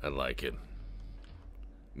 I like it.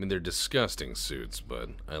 I mean, they're disgusting suits, but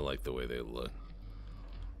I like the way they look.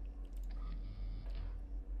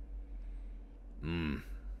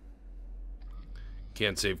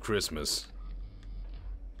 Can't save Christmas.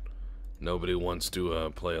 Nobody wants to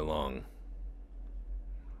play along.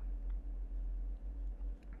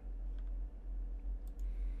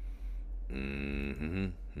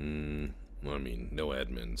 Well, I mean, no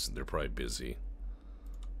admins. They're probably busy.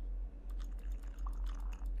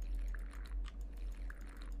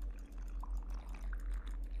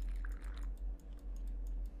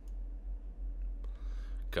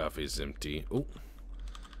 Coffee's empty. Oh,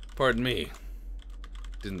 pardon me.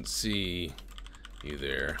 Didn't see you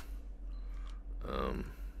there.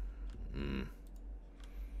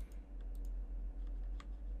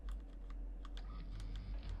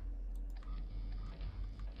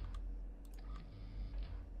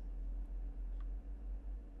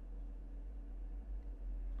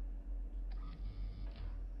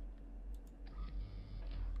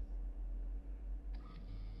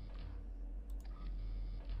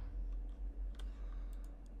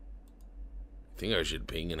 Think I should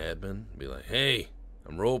ping an admin? Be like, hey,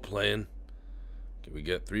 I'm role playing. Can we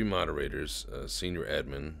get 3 moderators? Senior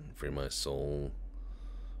admin, free my soul.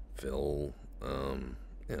 Phil. Yeah,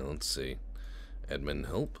 let's see. Admin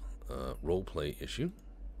help. Role play issue.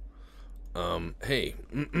 Hey.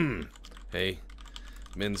 Hey.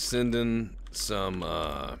 Been sending some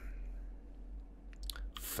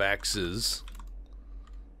faxes.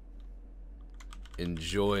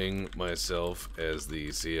 Enjoying myself as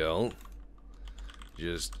the CL.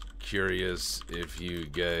 Just curious if you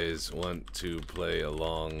guys want to play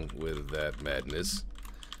along with that madness.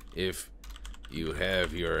 If you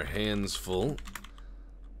have your hands full,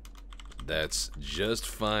 that's just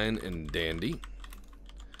fine and dandy.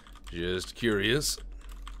 Just curious.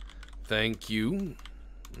 Thank you.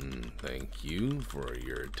 Thank you for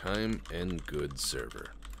your time and good server.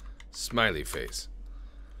 Smiley face.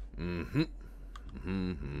 Mm-hmm.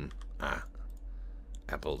 Mm-hmm. Ah.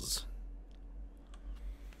 Apples.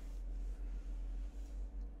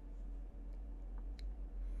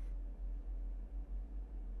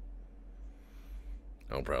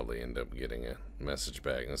 I'll probably end up getting a message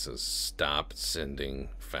back that says stop sending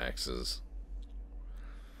faxes.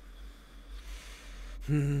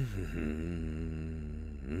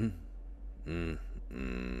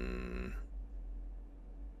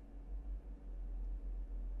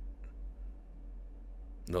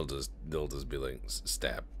 They'll just be like,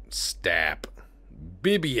 stap.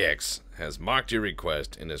 BBX has mocked your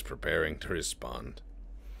request and is preparing to respond.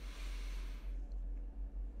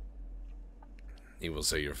 He will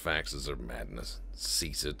say your faxes are madness.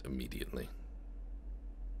 Cease it immediately.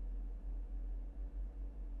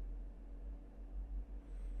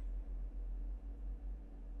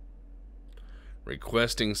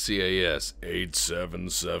 Requesting CAS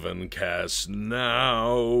 877 CAS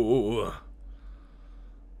now.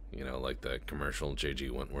 You know, like the commercial, J.G.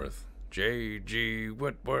 Wentworth. J.G.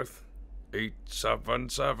 Wentworth,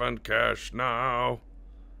 877 cash now.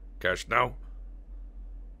 Cash now.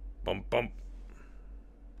 Bump, bump.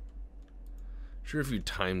 Sure, if you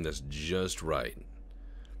time this just right,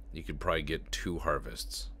 you could probably get 2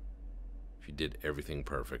 harvests. If you did everything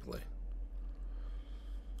perfectly.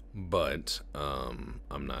 But, I'm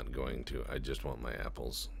not going to. I just want my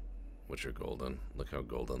apples, which are golden. Look how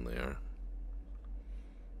golden they are.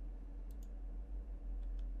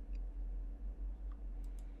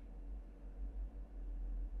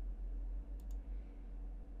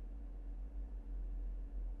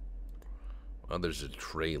 Oh, there's a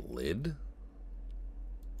tray lid?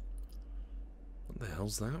 What the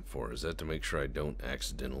hell's that for? Is that to make sure I don't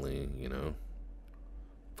accidentally, you know,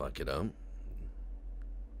 fuck it up?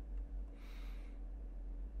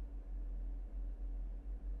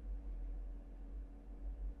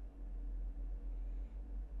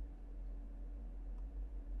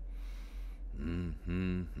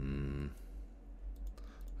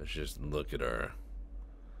 Let's just look at our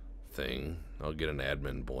thing. I'll get an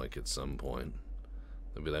admin blank at some point.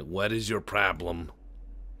 They'll be like, what is your problem?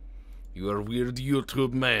 You are weird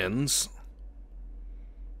YouTube mans.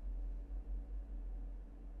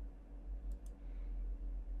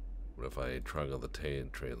 What if I toggle the tray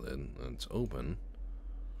lid and it's open?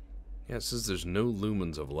 Yeah, it says there's no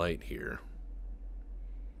lumens of light here.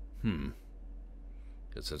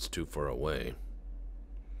 Guess that's too far away.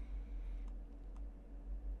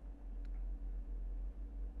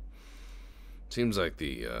 Seems like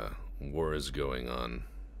the war is going on.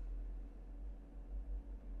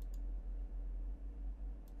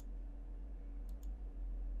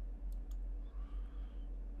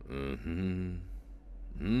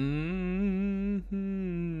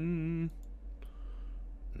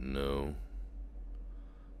 No.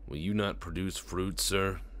 Will you not produce fruit,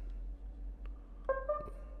 sir?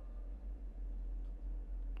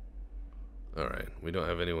 Alright, we don't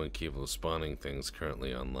have anyone capable of spawning things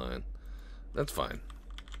currently online. That's fine.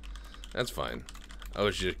 That's fine. I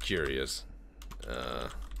was just curious.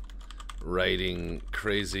 Writing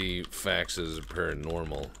crazy faxes per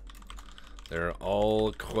normal. They're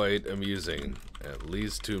all quite amusing, at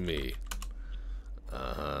least to me.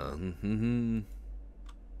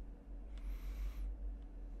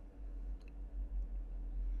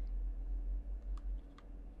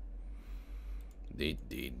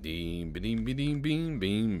 Beam beam beam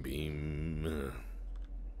beam beam.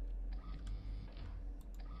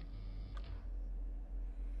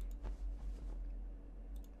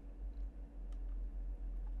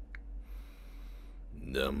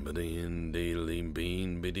 Dumbadin daily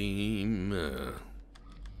bean beam.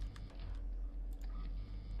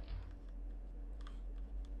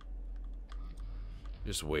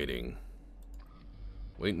 Just waiting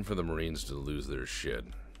for the Marines to lose their shit.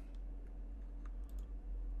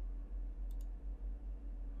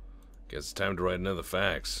 Guess it's time to write another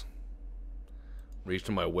fax. Reach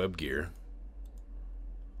to my web gear.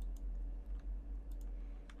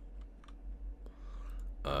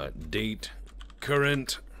 Date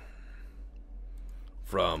current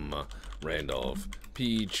from Randolph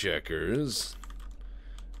P. Checkers,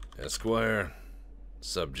 Esquire.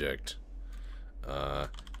 Subject: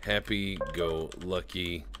 happy go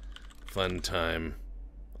lucky fun time.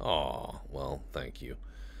 Aw, well, thank you.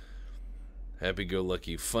 Happy go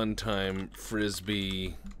lucky fun time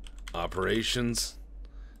frisbee operations.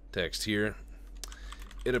 Text here.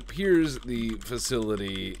 It appears the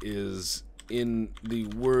facility is, in the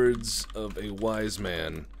words of a wise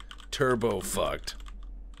man, turbo fucked.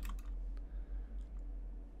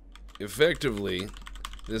 Effectively,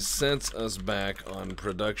 This sets us back on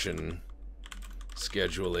production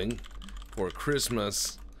scheduling for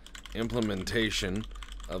Christmas implementation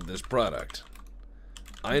of this product.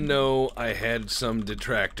 I know I had some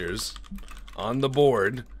detractors on the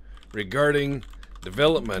board regarding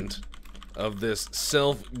development of this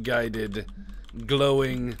self-guided,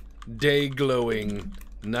 glowing, day glowing,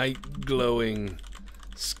 night glowing,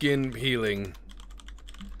 skin peeling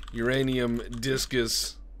uranium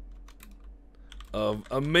discus of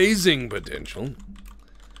amazing potential,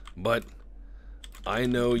 but I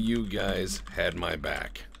know you guys had my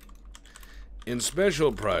back. In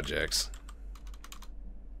special projects,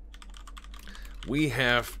 we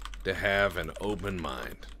have to have an open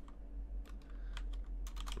mind.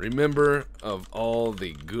 Remember of all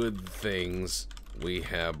the good things we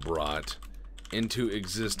have brought into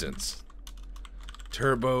existence.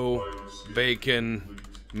 Turbo, bacon,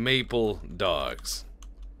 maple dogs.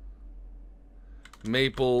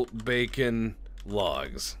 Maple bacon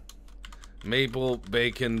logs. Maple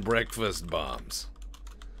bacon breakfast bombs.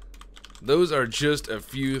 Those are just a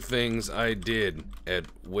few things I did at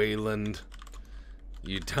Wayland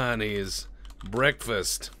Yutani's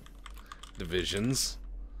breakfast division.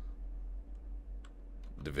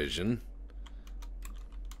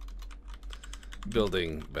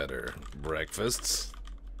 Building better breakfasts.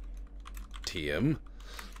 TM.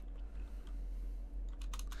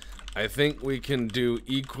 I think we can do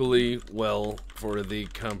equally well for the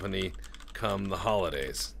company come the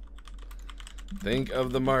holidays. Think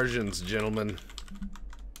of the margins, gentlemen.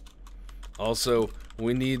 Also,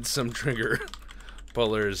 we need some trigger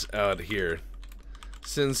pullers out here.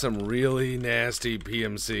 Send some really nasty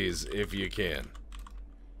PMCs if you can.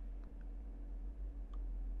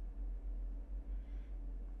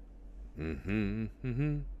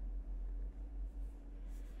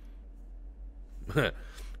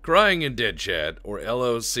 Crying in dead chat or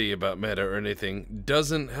LOC about meta or anything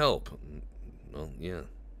doesn't help. Well, yeah.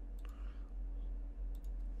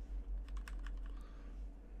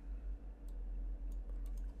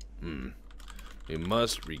 We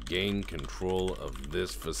must regain control of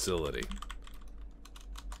this facility.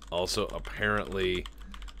 Also, apparently,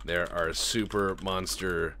 there are super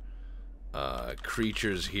monster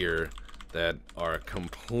creatures here that are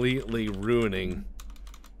completely ruining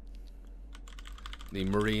the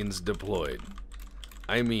Marines deployed.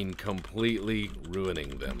 I mean, completely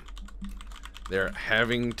ruining them. They're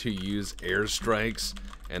having to use airstrikes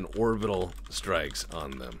and orbital strikes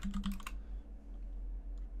on them.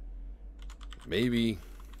 Maybe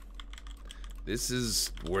this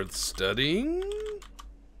is worth studying?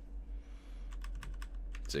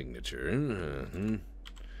 Signature.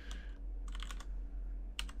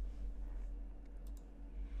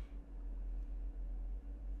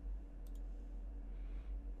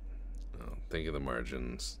 Think of the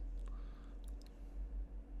margins.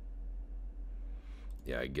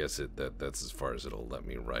 Yeah, I guess that's as far as it'll let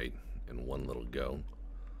me write in one little go.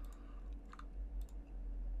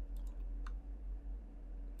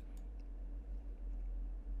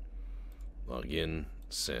 Log in,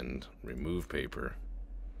 send, remove paper,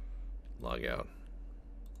 log out,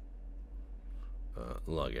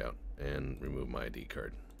 and remove my ID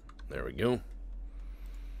card. There we go.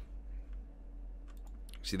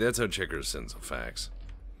 See, that's how Checkers sends a fax.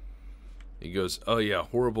 He goes, oh yeah,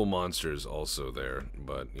 horrible monsters also there,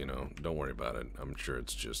 but, you know, don't worry about it. I'm sure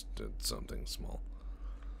it's just something small.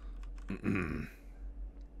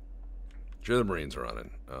 Sure, the Marines are on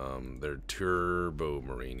it. They're turbo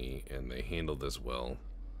Marini, and they handle this well.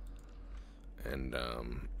 And,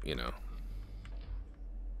 you know.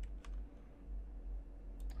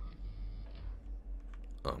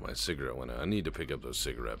 Oh, my cigarette went out. I need to pick up those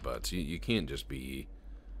cigarette butts. You can't just be...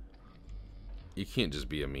 You can't just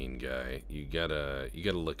be a mean guy. You gotta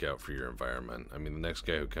look out for your environment. I mean, the next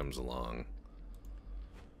guy who comes along...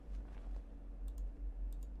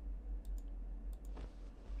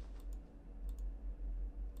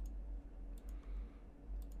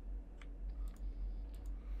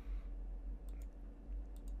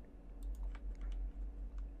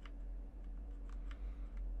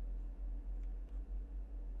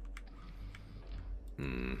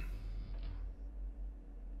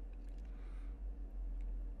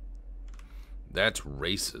 That's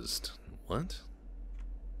racist. What?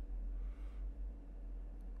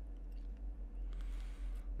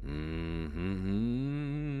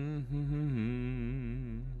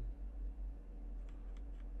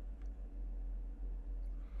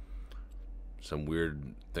 Some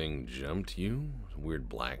weird thing jumped you? Some weird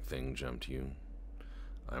black thing jumped you?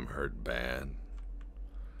 I'm hurt bad.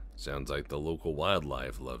 Sounds like the local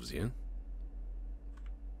wildlife loves you.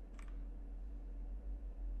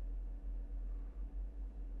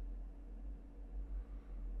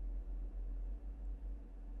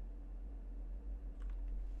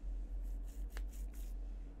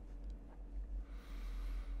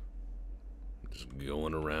 Just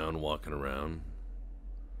going around, walking around,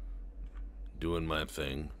 doing my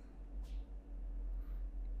thing.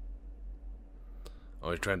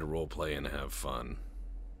 Always trying to roleplay and have fun.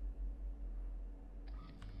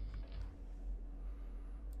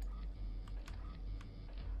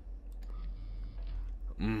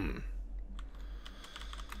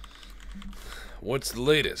 What's the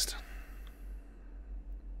latest?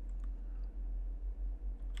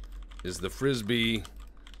 Is the Frisbee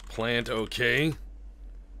plant okay?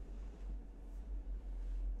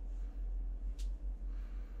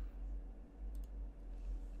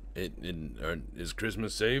 Is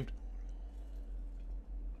Christmas saved?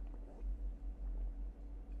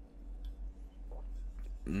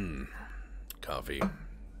 Coffee.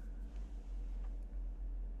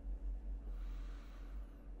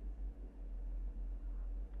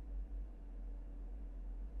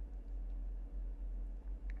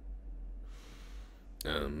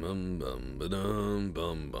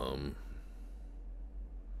 Bum.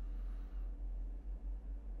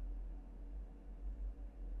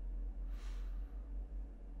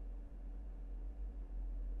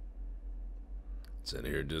 Sitting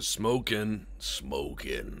here just smoking.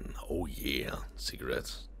 Oh yeah,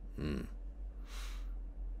 cigarettes.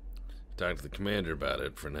 Talk to the commander about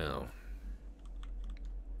it for now.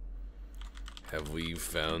 Have we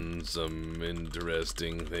found some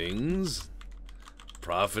interesting things?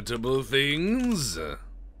 Profitable things?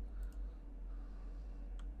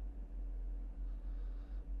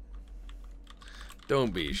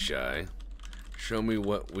 Don't be shy. Show me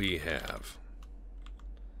what we have.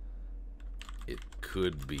 It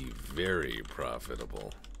could be very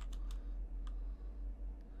profitable.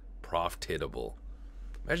 Profitable.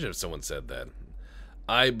 Imagine if someone said that.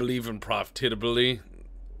 I believe in profitably.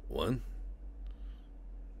 What?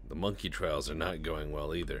 The monkey trials are not going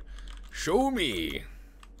well either. Show me!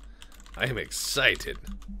 I am excited.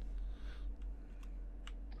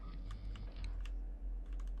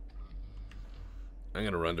 I'm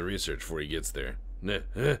gonna run to research before he gets there.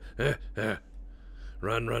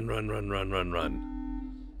 Run.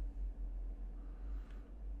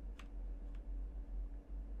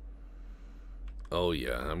 Oh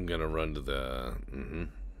yeah, I'm gonna run to the...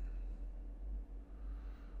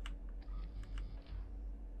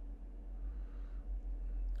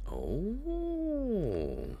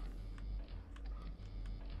 Oh.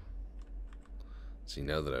 See,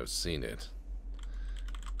 now that I've seen it.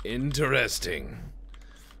 Interesting.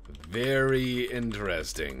 Very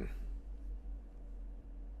interesting.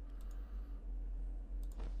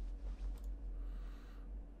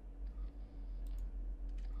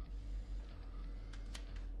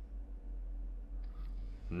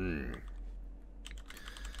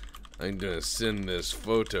 I'm gonna send this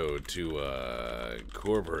photo to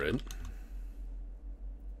corporate.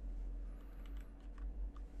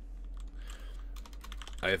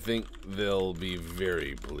 I think they'll be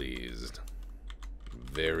very pleased.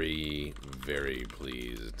 Very, very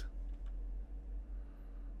pleased.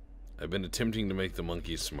 I've been attempting to make the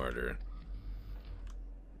monkey smarter.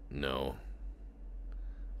 No.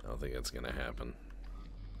 I don't think that's gonna happen.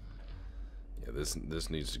 Yeah, this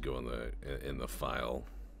needs to go in the file.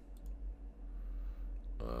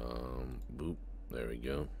 Boop. There we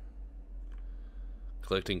go.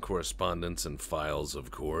 Collecting correspondence and files,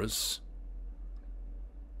 of course.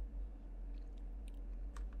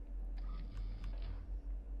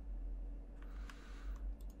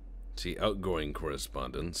 See, outgoing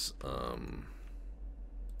correspondence.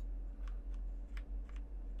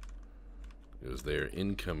 It was their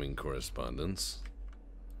incoming correspondence.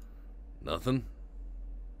 Nothing?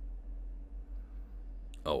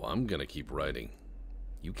 Oh, I'm gonna keep writing.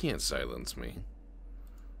 You can't silence me.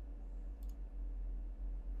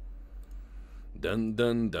 Dun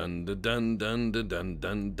dun dun dun dun dun dun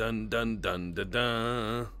dun dun dun dun dun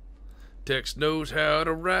dun. Text knows how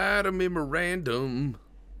to write a memorandum.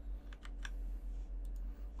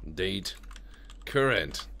 Date.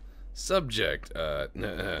 Current. Subject.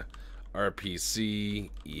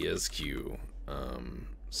 RPC ESQ.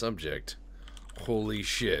 Subject. Holy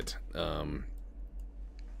shit.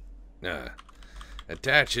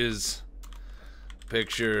 Attaches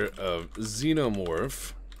picture of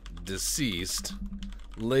xenomorph, deceased,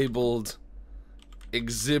 labeled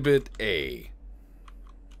Exhibit A.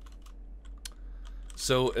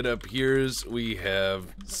 So it appears we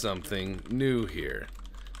have something new here.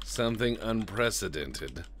 Something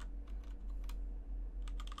unprecedented.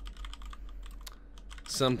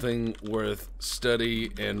 Something worth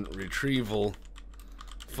study and retrieval.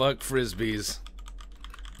 Fuck frisbees.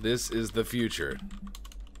 This is the future.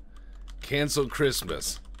 Cancel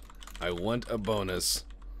Christmas. I want a bonus.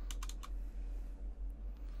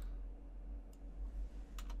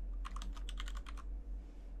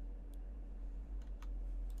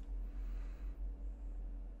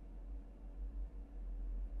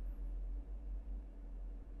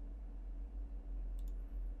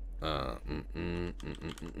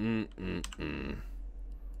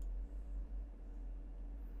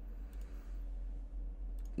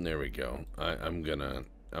 There we go.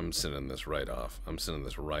 I'm sending this right off. I'm sending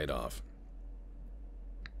this right off.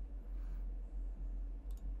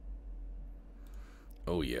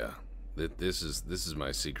 Oh yeah. This is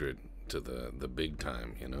my secret to the big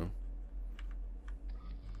time, you know?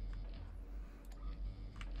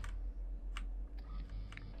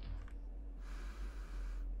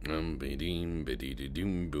 Ba-deem,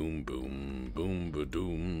 ba-dee-dee-doom, boom, boom, boom,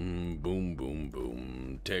 ba-doom, boom, boom,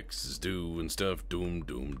 boom. Texas doing stuff, doom,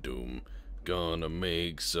 doom, doom. Gonna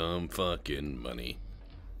make some fucking money.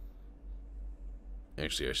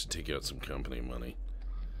 Actually, I should take out some company money.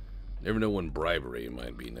 Never know when bribery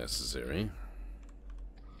might be necessary.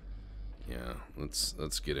 Yeah,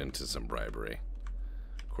 let's get into some bribery.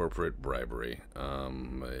 Corporate bribery.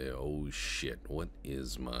 Oh shit, what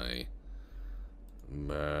is my...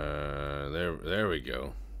 there we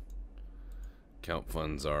go. Account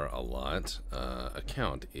funds are a lot.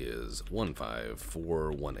 Account is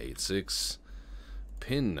 154186.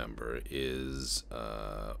 PIN number is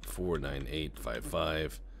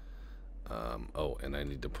 49855. Oh, and I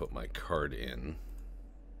need to put my card in.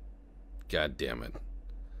 God damn it.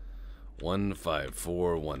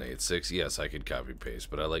 154186. Yes, I could copy paste,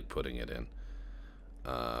 but I like putting it in.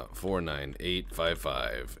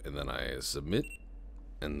 49855, and then I submit.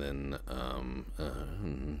 And then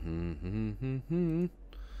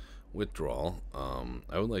withdrawal.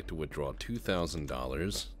 I would like to withdraw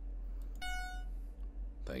 $2,000.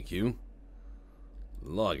 Thank you.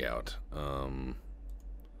 Log out. And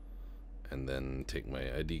then take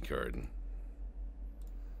my ID card.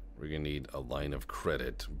 We're gonna need a line of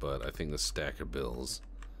credit, but I think the stack of bills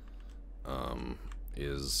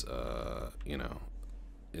is you know,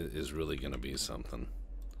 is really gonna be something.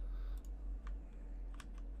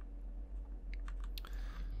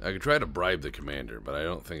 I could try to bribe the commander, but I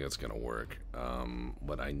don't think that's gonna work.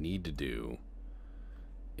 What I need to do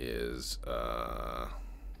is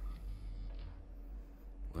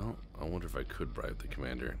well, I wonder if I could bribe the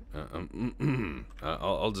commander.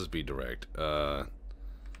 I'll just be direct.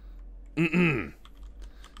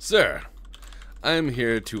 Sir, I'm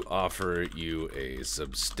here to offer you a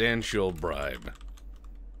substantial bribe.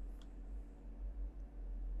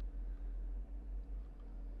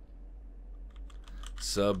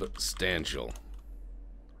 Substantial.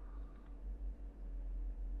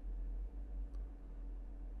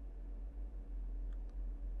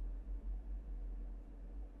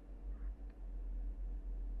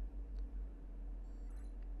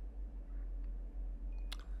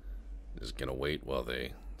 Just gonna wait while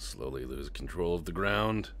they slowly lose control of the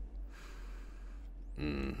ground.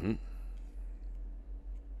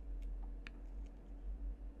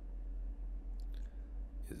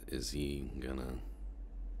 Is he gonna...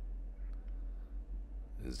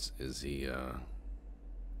 Is he,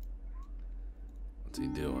 what's he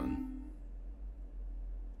doing?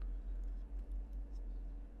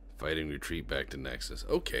 Fighting retreat back to Nexus.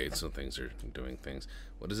 Okay, so things are doing things.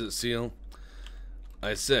 What does it seal?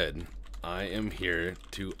 I said, I am here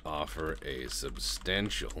to offer a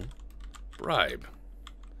substantial bribe.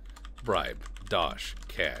 Bribe, dosh,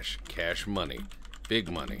 cash, cash money,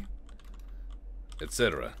 big money,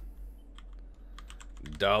 etc.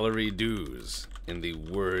 Dollary dues, in the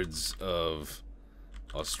words of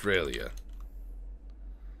Australia.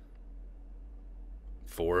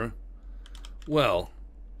 For? Well,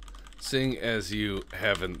 seeing as you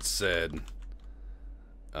haven't said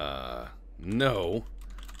no,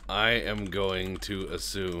 I am going to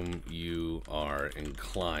assume you are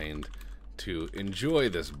inclined to enjoy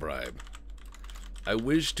this bribe. I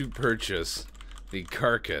wish to purchase the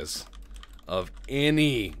carcass of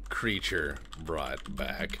any creature brought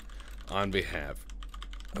back on behalf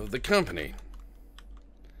of the company.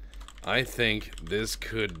 I think this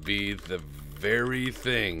could be the very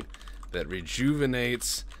thing that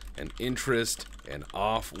rejuvenates an interest in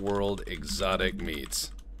off-world exotic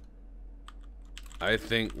meats. I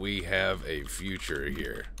think we have a future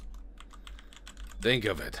here. Think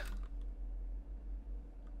of it.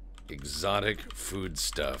 Exotic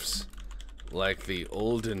foodstuffs, like the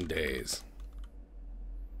olden days.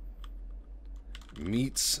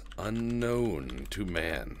 Meats unknown to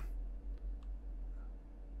man.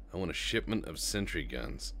 I want a shipment of sentry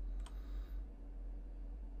guns.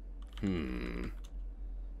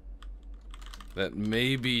 That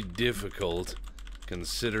may be difficult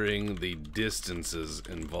considering the distances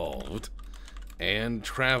involved and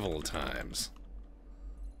travel times.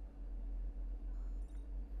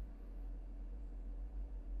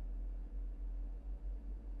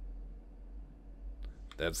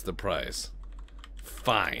 That's the price.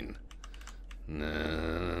 Fine.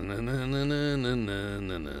 Na na na na na na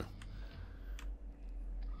na na.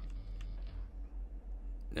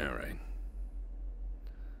 All right.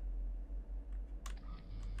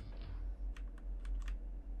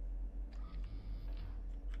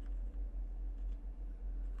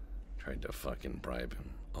 Tried to fucking bribe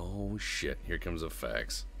him. Oh shit! Here comes a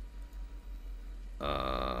fax.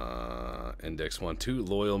 Index 1-2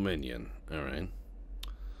 loyal minion. All right.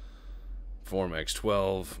 Form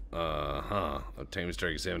X12. Obtain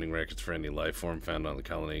start examining records for any life form found on the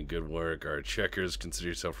colony. Good work. Our checkers. Consider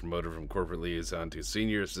yourself promoted from corporate liaison to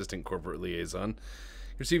senior assistant corporate liaison.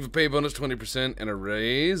 Receive a pay bonus 20% and a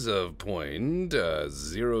raise of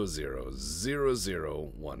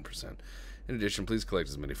 0.00001%. In addition, please collect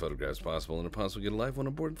as many photographs as possible and if possible get a live one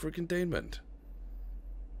aboard for containment.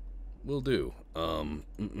 Will do. I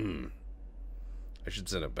should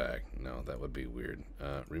send it back. No, that would be weird.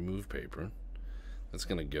 Remove paper. That's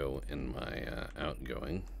gonna go in my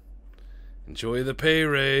outgoing. Enjoy the pay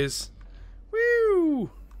raise.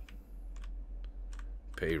 Woo!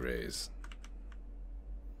 Pay raise.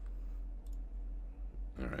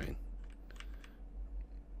 All right.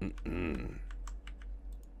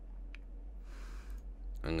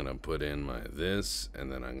 I'm gonna put in my this, and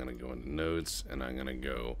then I'm gonna go into notes, and I'm gonna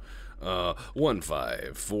go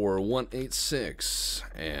 154,186,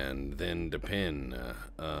 and then depend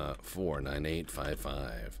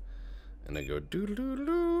 49855, and I go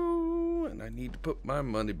doo-doo-doo-doo, and I need to put my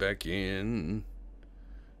money back in.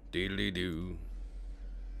 Diddly-doo.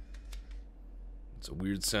 It's a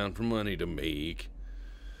weird sound for money to make.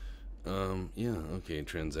 Yeah, okay,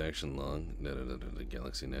 transaction log,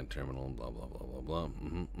 Galaxy Net terminal, blah, blah, blah, blah, blah,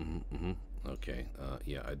 okay,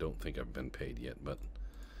 yeah, I don't think I've been paid yet, but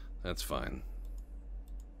that's fine.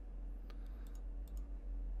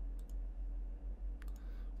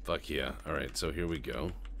 Fuck yeah, alright, so here we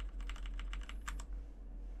go.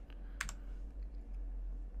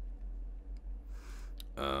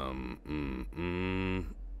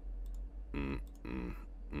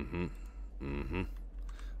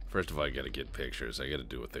 First of all, I gotta get pictures. I gotta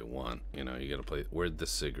do what they want. You know, you gotta play. Where'd the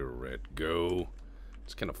cigarette go?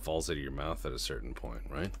 Just kind of falls out of your mouth at a certain point,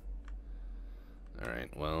 right?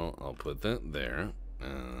 Alright, well, I'll put that there.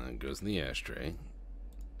 It goes in the ashtray.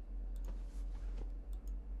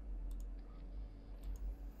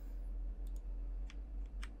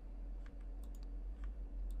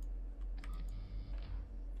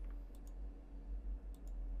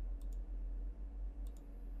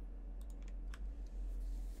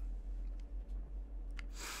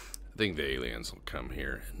 I think the aliens will come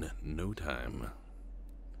here in no time.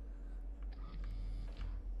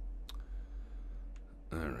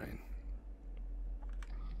 Alright.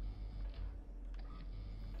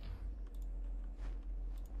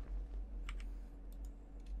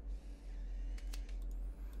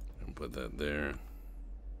 And put that there.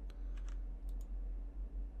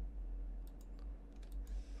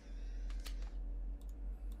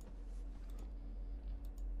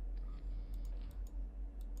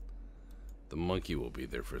 The monkey will be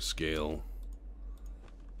there for scale.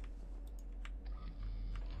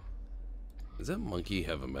 Does that monkey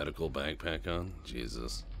have a medical backpack on?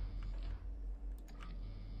 Jesus.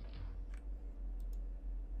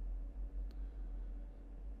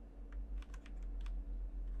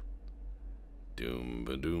 Doom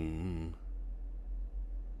ba doom.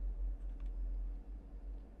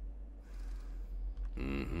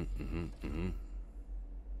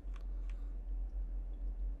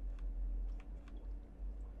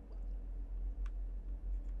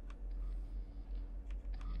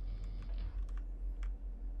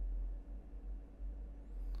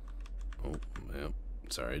 Oh, yep.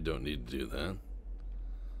 Sorry, don't need to do that.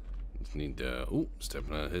 Just need to. Oh,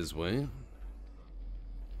 stepping out his way.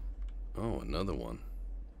 Oh, another one.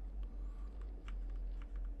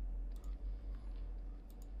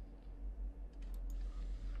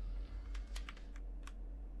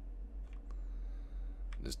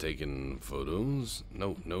 Just taking photos.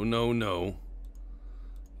 No, no, no, no.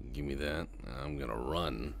 Give me that. I'm gonna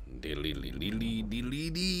run. Diddly diddly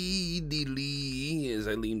diddly diddly as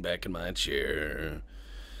I lean back in my chair.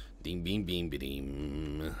 Ding beam beam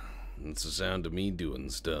beam. That's the sound of me doing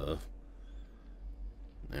stuff.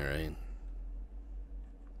 Alright.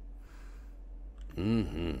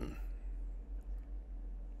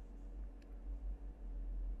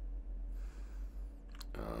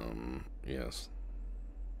 Yes.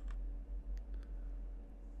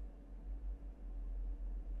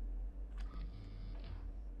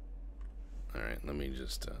 Alright, let me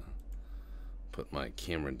just put my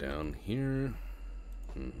camera down here.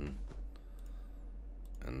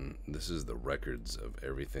 And this is the records of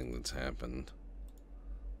everything that's happened.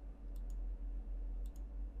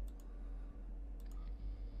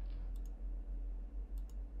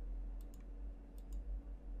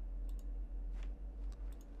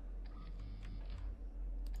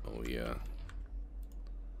 Oh yeah.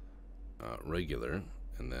 Regular.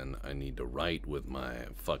 And then I need to write with my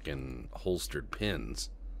fucking holstered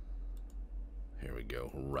pins. Here we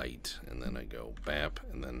go, right, and then I go BAP,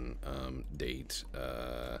 and then date,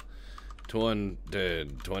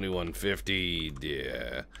 2150,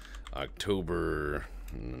 yeah, October,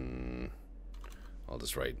 I'll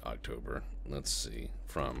just write October, let's see,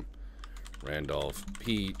 from Randolph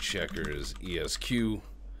P, checkers, ESQ,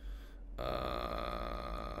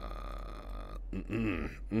 I'll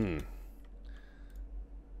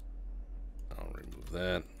remove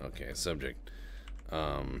that, okay, subject,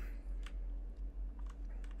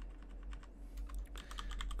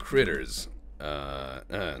 critters.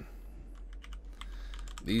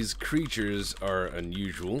 These creatures are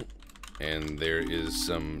unusual, and there is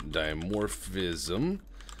some dimorphism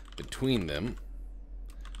between them,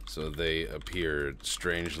 so they appear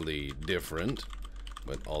strangely different,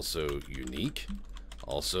 but also unique,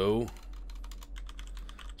 also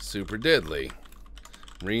super deadly.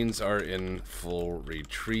 Marines are in full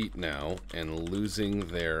retreat now and losing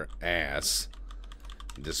their ass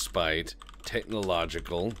despite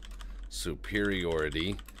technological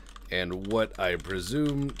superiority and what I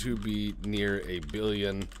presume to be near $1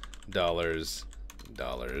 billion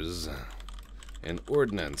in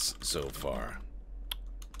ordnance so far.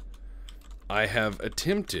 I have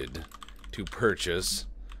attempted to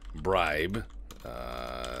bribe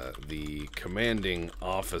the commanding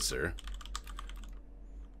officer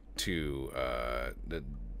to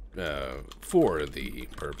for the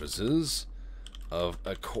purposes of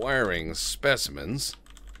acquiring specimens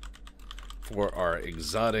for our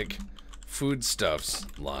exotic foodstuffs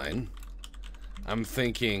line. I'm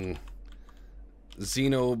thinking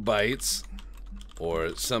xenobites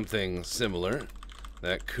or something similar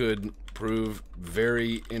that could prove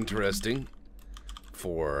very interesting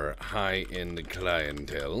for high-end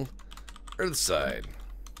clientele Earthside.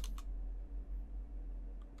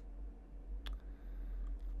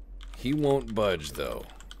 He won't budge though.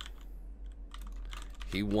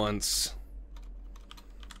 He wants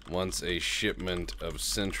a shipment of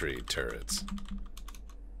sentry turrets.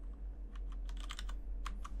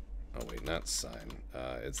 Oh wait, not sign.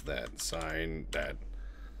 It's that. Sign that.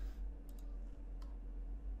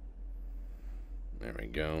 There we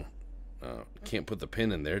go. Can't put the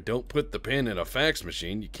pin in there. Don't put the pin in a fax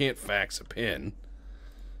machine. You can't fax a pin.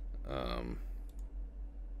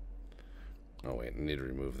 Oh wait, I need to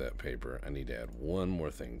remove that paper. I need to add one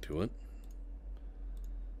more thing to it.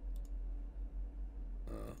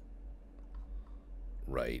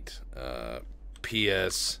 Right.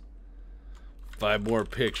 P.S. 5 more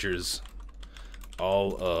pictures,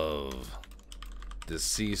 all of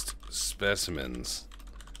deceased specimens.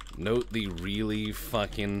 Note the really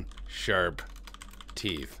fucking sharp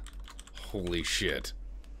teeth. Holy shit.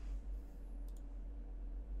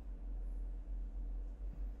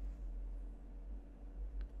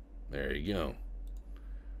 There you go.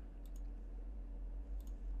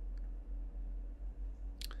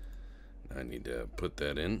 I need to put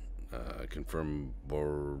that in. Confirm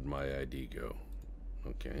where my ID go.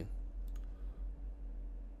 Okay.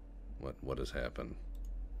 What has happened?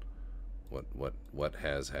 What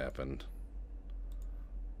has happened?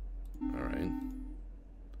 All right.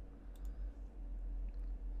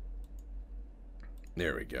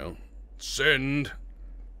 There we go. Send.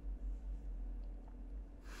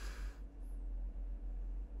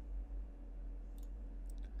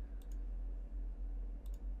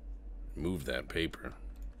 Move that paper.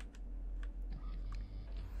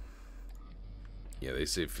 Yeah, they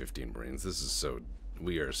say 15 brains. This is so...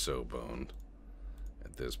 We are so boned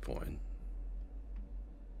at this point.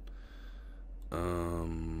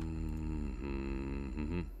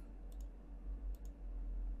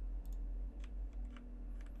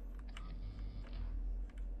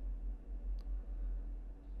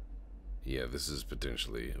 Yeah, this is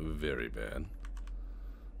potentially very bad.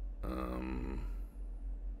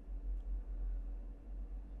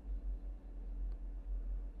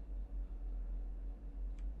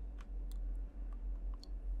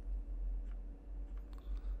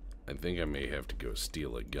 I think I may have to go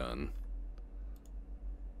steal a gun.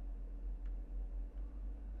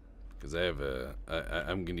 Because I have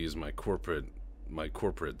I'm gonna use my corporate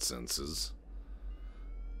senses.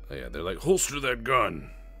 Oh yeah, they're like, holster that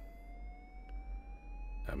gun.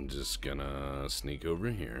 I'm just gonna sneak over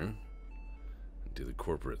here. Do the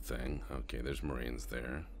corporate thing. Okay, there's Marines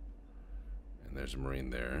there. And there's a Marine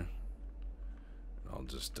there. I'll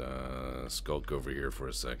just skulk over here for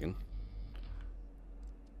a second.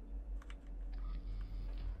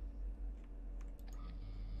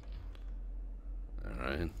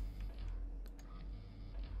 Alright.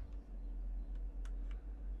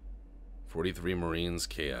 43 Marines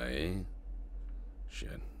KIA.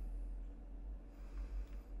 Shit.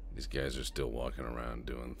 These guys are still walking around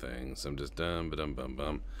doing things. I'm just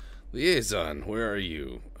bum. Liaison, where are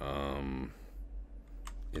you?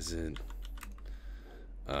 Is it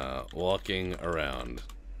walking around?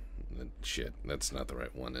 Shit, that's not the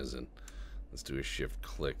right one, is it? Let's do a shift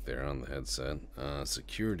click there on the headset.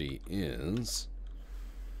 Security is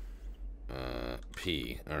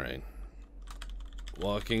P. Alright.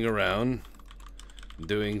 Walking around,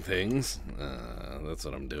 doing things. That's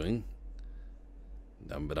what I'm doing.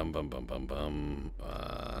 Bum.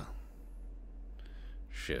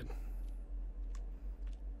 Shit.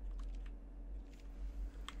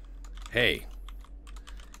 Hey,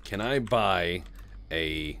 can I buy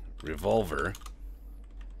a revolver?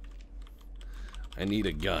 I need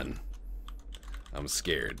a gun. I'm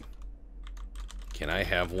scared. Can I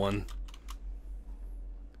have one?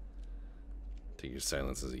 Take your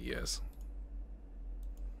silence as a yes.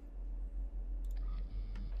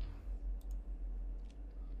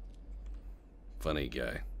 Funny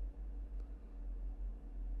guy.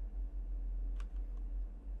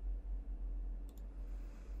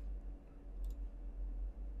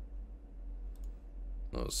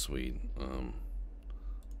 Oh, sweet.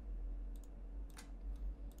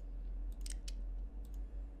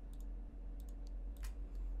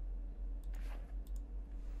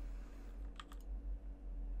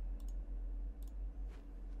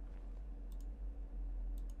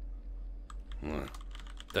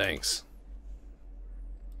 Thanks.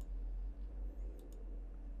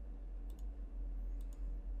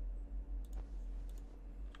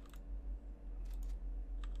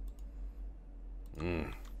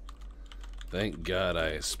 Thank God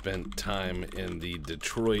I spent time in the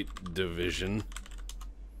Detroit division.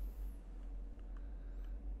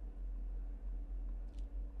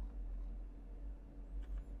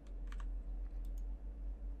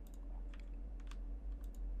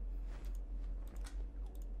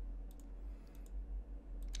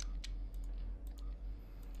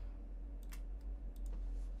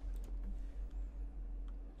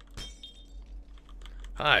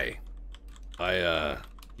 Hi.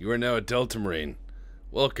 You are now a Delta Marine.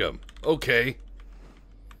 Welcome. Okay.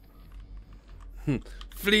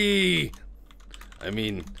 Flee! I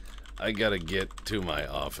mean, I gotta get to my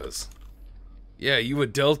office. Yeah, you a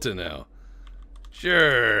Delta now.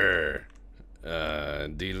 Sure.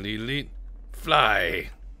 Delete. Fly.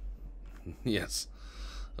 Yes.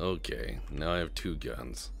 Okay, now I have 2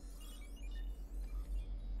 guns.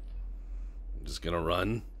 I'm just gonna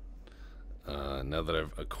run. Now that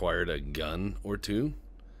I've acquired a gun or 2.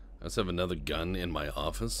 I also have another gun in my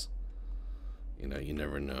office. You know, you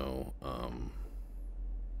never know.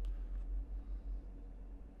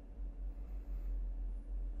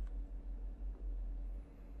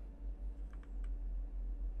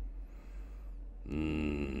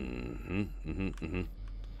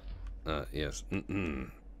 Yes.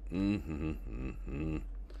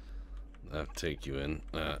 I'll take you in.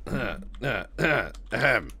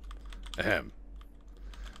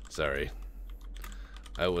 Sorry.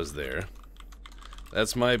 I was there.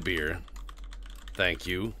 That's my beer. Thank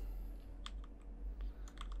you.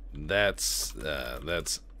 That's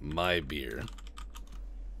my beer.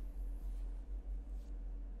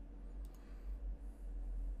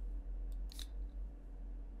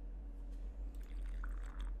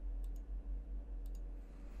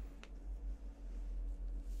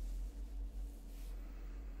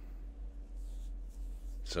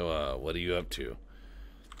 So, what are you up to?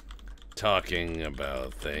 Talking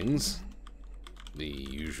about things. The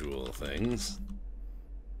usual things.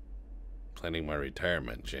 Planning my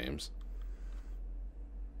retirement, James.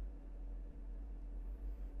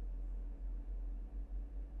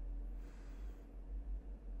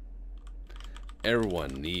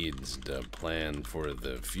 Everyone needs to plan for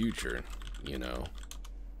the future, you know.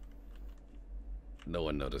 No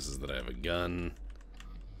one notices that I have a gun.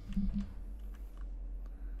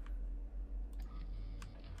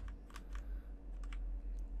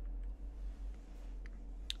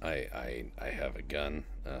 I have a gun.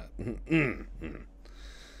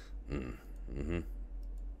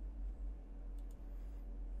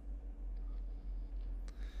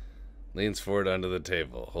 Leans forward onto the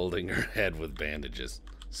table, holding her head with bandages.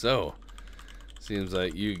 So, seems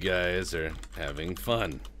like you guys are having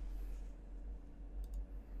fun.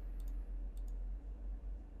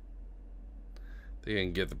 They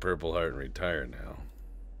can get the Purple Heart and retire now.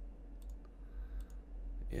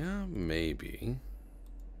 Yeah, maybe.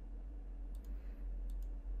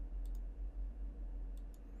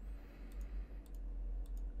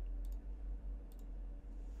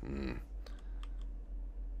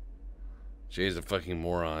 Jay's a fucking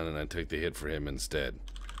moron, and I took the hit for him instead.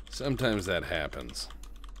 Sometimes that happens.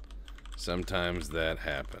 Sometimes that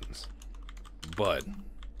happens. But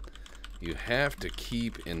you have to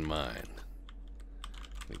keep in mind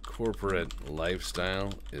the corporate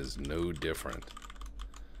lifestyle is no different.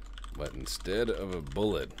 But instead of a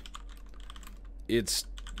bullet, it's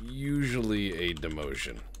usually a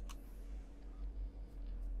demotion.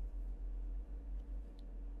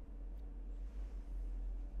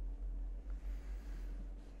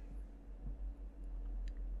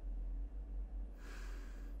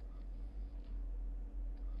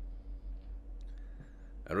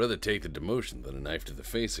 I'd rather take the demotion than a knife to the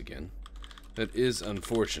face again. That is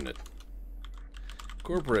unfortunate.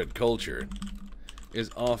 Corporate culture is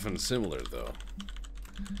often similar, though.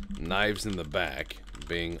 Knives in the back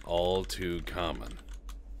being all too common.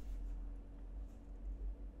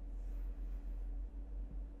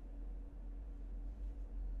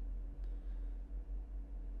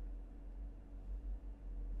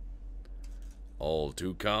 All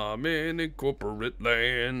too common in corporate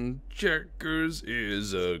land. Checkers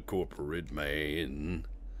is a corporate man.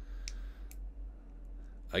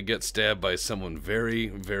 I get stabbed by someone very,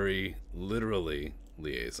 very literally,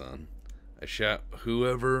 liaison. I shot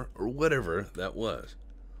whoever or whatever that was.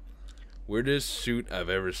 Weirdest suit I've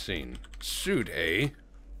ever seen. Suit, eh?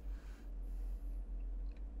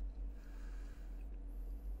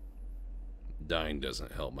 Dying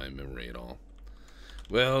doesn't help my memory at all.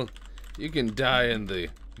 Well, you can die in the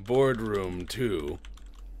boardroom, too.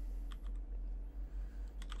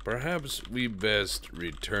 Perhaps we best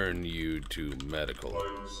return you to medical.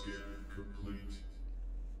 Vital scan complete.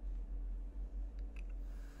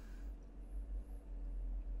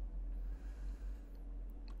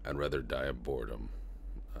 I'd rather die of boredom.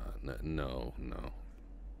 No.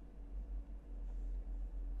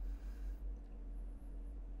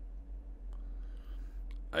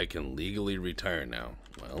 I can legally retire now.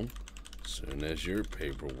 Well, soon as your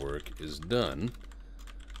paperwork is done,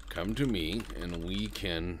 come to me and we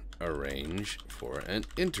can arrange for an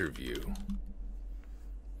interview.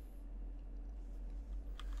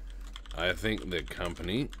 I think the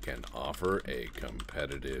company can offer a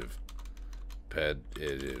competitive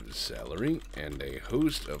salary and a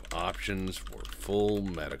host of options for full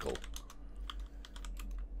medical.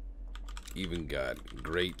 Even got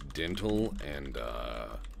great dental and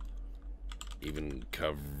even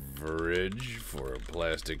coverage for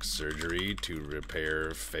plastic surgery to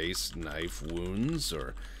repair face knife wounds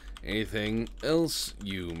or anything else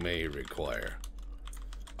you may require.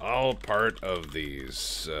 All part of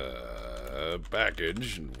these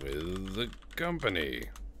package with the company.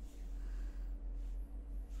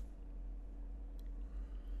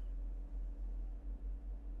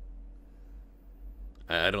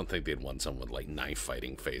 I don't think they'd want someone with like knife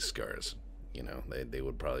fighting face scars. You know, they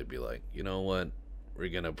would probably be like, you know what? We're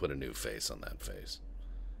gonna put a new face on that face.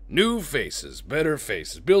 New faces, better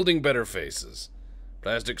faces, building better faces.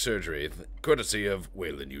 Plastic surgery, courtesy of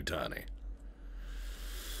Wayland Yutani.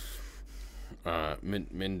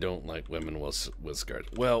 Men don't like women with scars.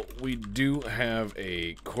 Well, we do have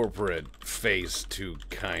a corporate face to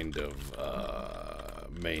kind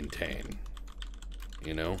of maintain.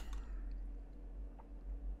 You know?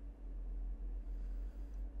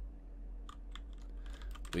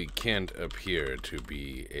 We can't appear to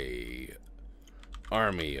be a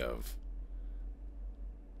army of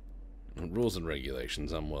rules and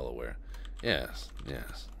regulations, I'm well aware. Yes.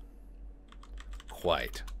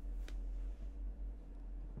 Quite.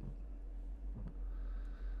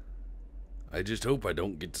 I just hope I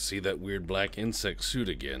don't get to see that weird black insect suit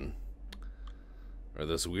again. Or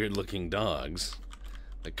those weird looking dogs.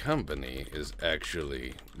 The company is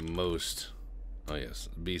actually most... Oh yes,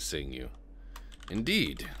 be seeing you.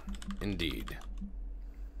 Indeed.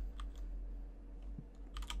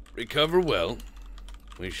 Recover well.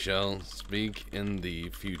 We shall speak in the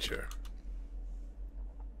future.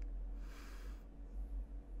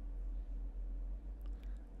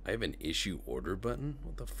 I have an issue order button?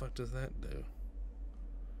 What the fuck does that do?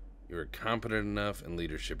 You are competent enough in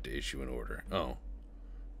leadership to issue an order. Oh.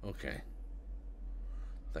 Okay.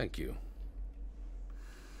 Thank you.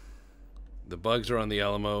 The bugs are on the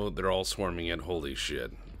Alamo. They're all swarming it. Holy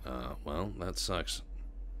shit. Well, that sucks.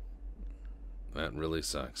 That really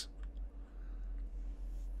sucks.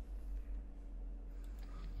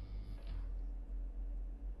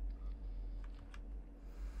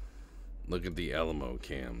 Look at the Alamo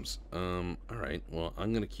cams. Alright, well,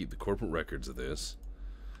 I'm gonna keep the corporate records of this.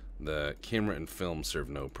 The camera and film serve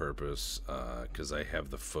no purpose, because I have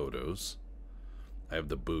the photos. I have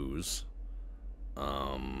the booze.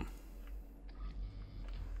 I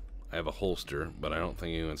have a holster, but I don't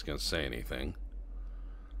think anyone's gonna say anything.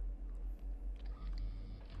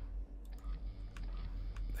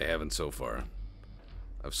 They haven't so far.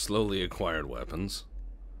 I've slowly acquired weapons.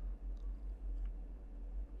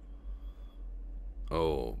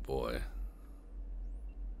 Oh boy.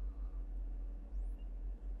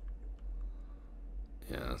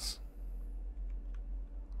 Yes.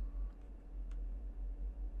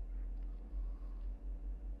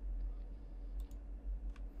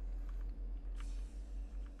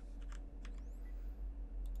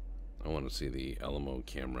 I want to see the Alamo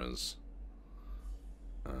cameras.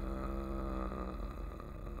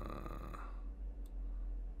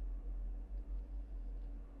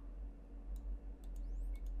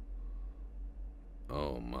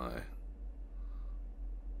 Oh my.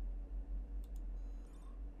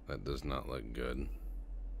 That does not look good.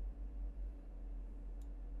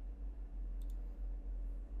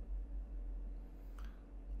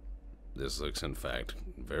 This looks, in fact,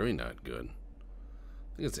 very not good.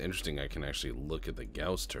 I think it's interesting I can actually look at the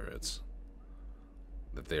Gauss turrets.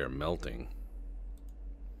 That they are melting.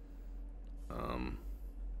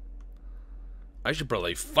 I should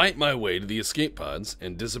probably fight my way to the escape pods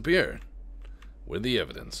and disappear. With the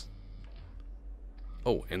evidence.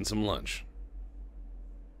 Oh, and some lunch.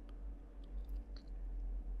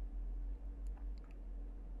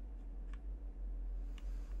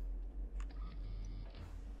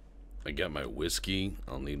 I got my whiskey.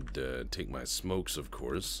 I'll need to take my smokes, of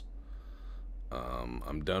course.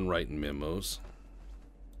 I'm done writing memos.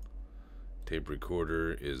 Tape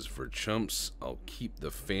recorder is for chumps. I'll keep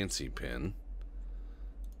the fancy pen.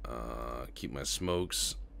 Keep my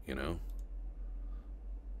smokes, you know.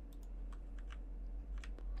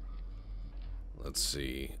 Let's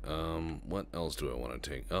see. What else do I want to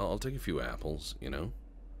take? I'll take a few apples, you know,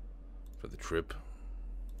 for the trip.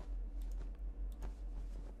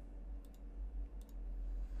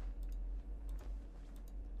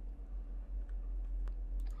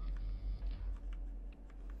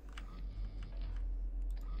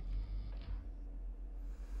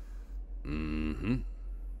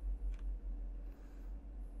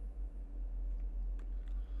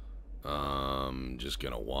 Just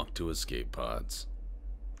gonna walk to escape pods.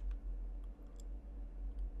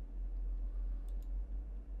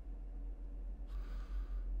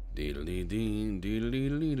 Deedly dee, deedly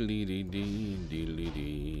deedly dee, deedly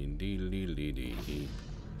dee, deedly dee.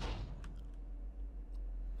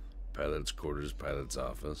 Pilot's quarters, pilot's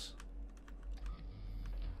office.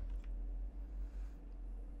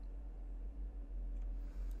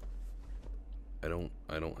 I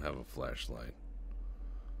don't have a flashlight.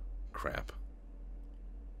 Crap.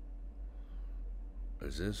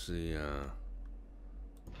 Is this the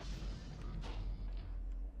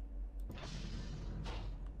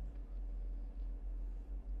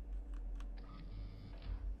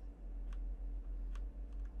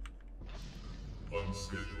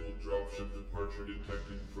Unscheduled dropship departure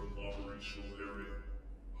detected from operational area.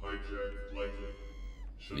 Hijack likely.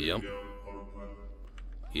 Shutting Yep. down autopilot.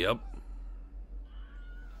 Yep.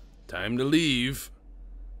 Time to leave.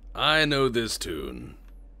 I know this tune.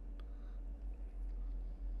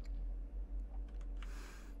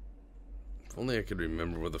 If only I could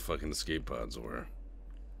remember where the fucking escape pods were.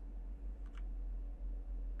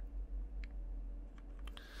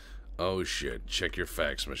 Oh shit, check your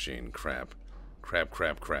fax machine. Crap. Crap,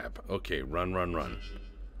 crap, crap. Okay, run, run, run.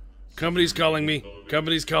 Company's calling me.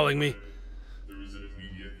 Company's calling me. There is an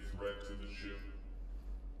immediate threat to the ship.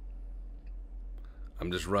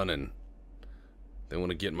 I'm just running. They want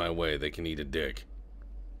to get in my way. They can eat a dick.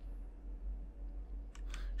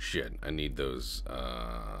 Shit, I need those,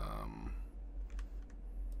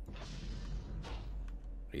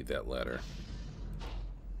 need that ladder.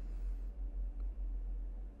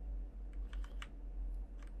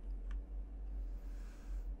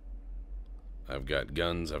 I've got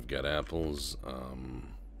guns, I've got apples.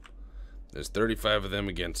 There's 35 of them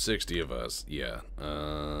against 60 of us. Yeah.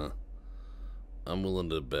 I'm willing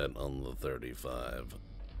to bet on the 35.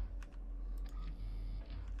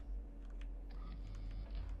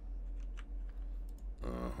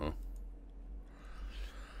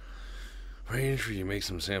 Range for you make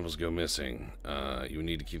some samples go missing. You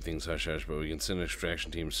need to keep things hush hush, but we can send an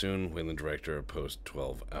extraction team soon. When the director post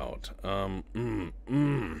 12 out.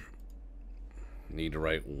 Need to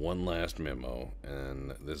write one last memo,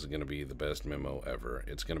 and this is going to be the best memo ever.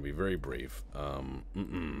 It's going to be very brief.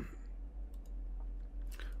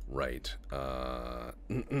 Right.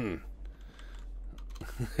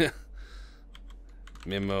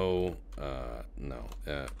 Memo, no.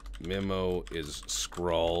 Memo is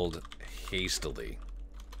scrawled hastily.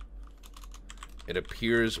 It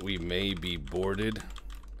appears we may be boarded.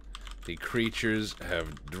 The creatures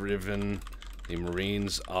have driven the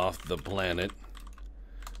Marines off the planet.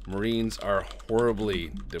 Marines are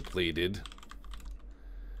horribly depleted.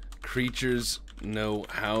 Creatures know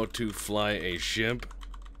how to fly a ship.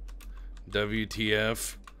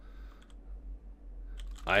 WTF.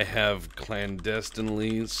 I have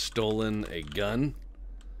clandestinely stolen a gun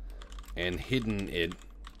and hidden it.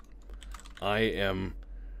 I am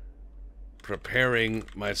preparing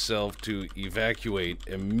myself to evacuate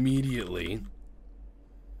immediately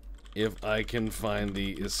if I can find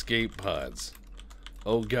the escape pods.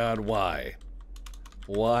 Oh God, why?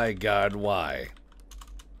 Why, God, why?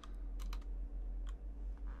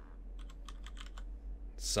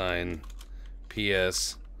 Sign,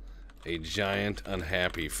 P.S., a giant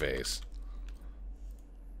unhappy face.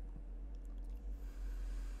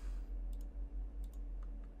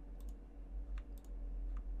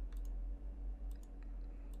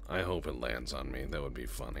 I hope it lands on me. That would be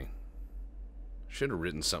funny. Should have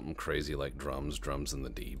written something crazy like drums in the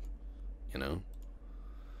deep. You know?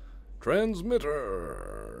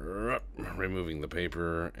 Transmitter! Removing the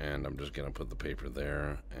paper, and I'm just gonna put the paper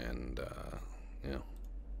there, and, yeah.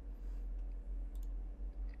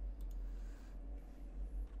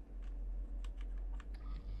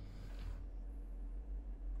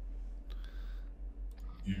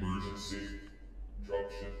 Emergency.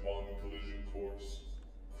 Dropship on collision course.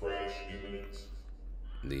 Crash imminent.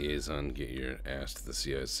 Liaison, get your ass to the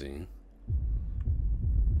CIC.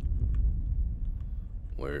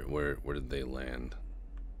 Where did they land?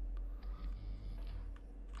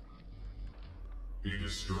 A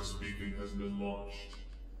distress beacon has been launched.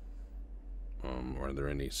 Are there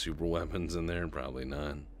any super weapons in there? Probably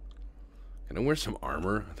not. Can I wear some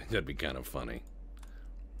armor? I think that'd be kind of funny.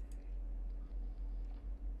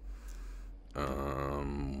 I'm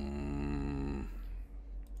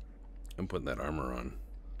putting that armor on.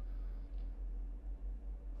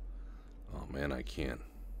 Oh man, I can't.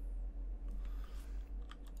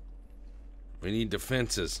 We need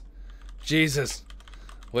defenses. Jesus!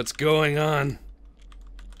 What's going on?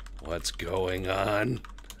 What's going on?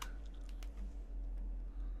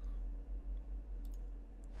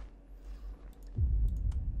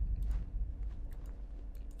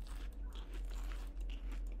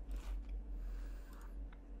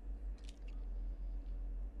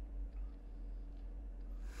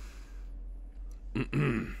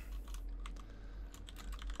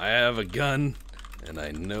 I have a gun, and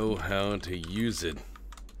I know how to use it.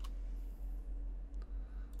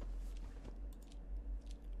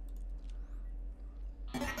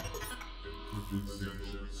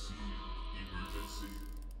 Emergency.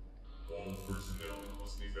 All personnel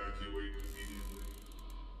must evacuate immediately.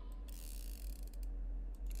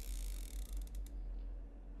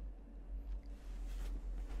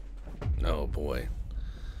 Oh boy.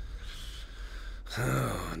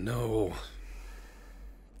 Oh no.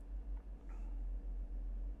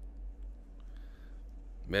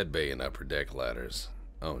 Medbay and upper deck ladders.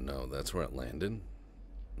 Oh no, that's where it landed?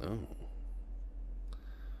 No.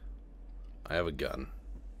 I have a gun.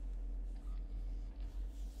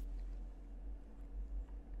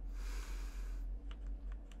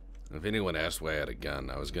 If anyone asked why I had a gun,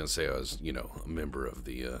 I was going to say I was, you know, a member of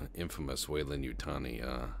the infamous Weyland-Yutani,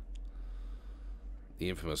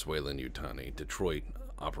 Detroit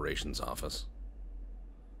operations office.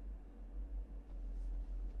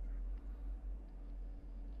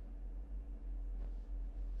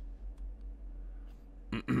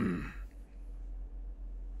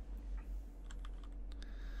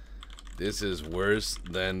 This is worse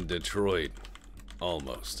than Detroit.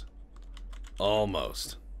 Almost.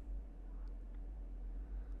 Almost.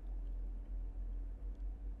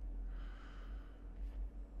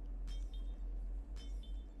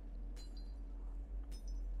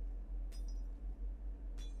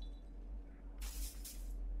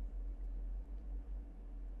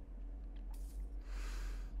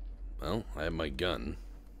 Well, I have my gun.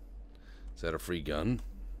 Is that a free gun?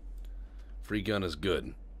 Free gun is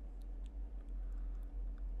good.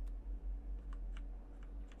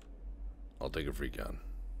 I'll take a free gun.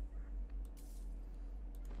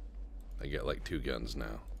 I got like 2 guns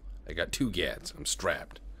now. I got 2 gats. I'm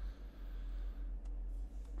strapped.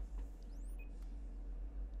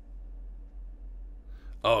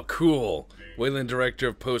 Oh, cool. Wayland, director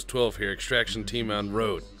of Post 12 here. Extraction team en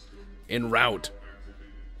route. En route.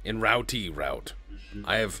 En route.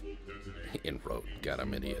 I have... Inroad. God,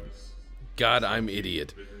 I'm idiot. God, I'm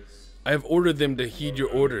idiot. I have ordered them to heed your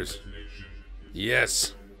orders.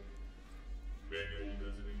 Yes. Manual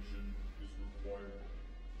detonation is required.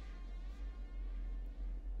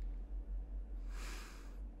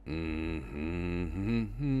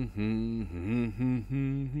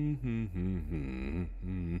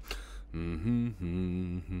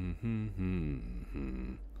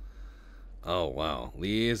 Oh, wow.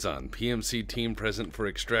 Liaison. PMC team present for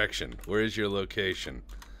extraction. Where is your location?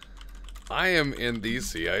 I am in the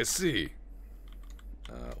CIC.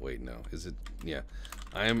 Wait, no. Is it? Yeah.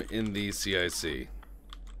 I am in the CIC.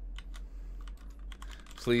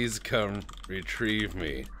 Please come retrieve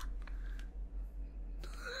me.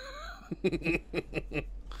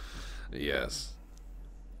 Yes.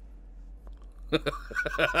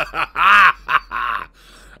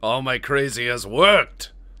 All my crazy has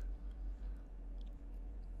worked.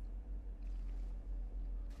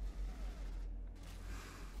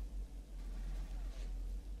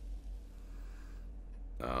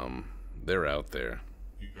 They're out there.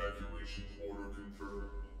 Evacuation order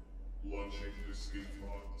confirmed. Launching escape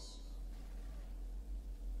pods.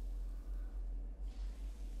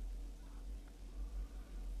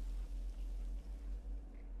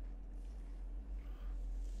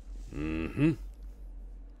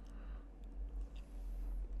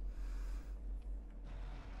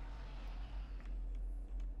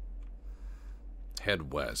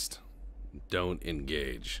 Head west. Don't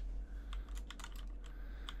engage.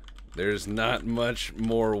 There's not much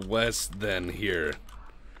more west than here.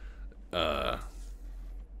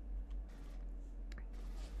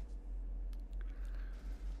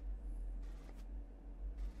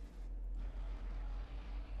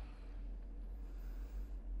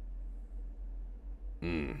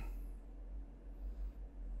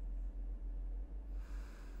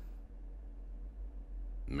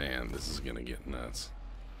 Man, this is gonna get nuts.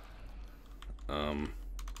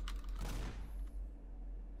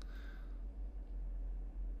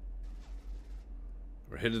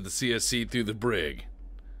 We're headed to the CSC through the brig.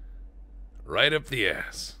 Right up the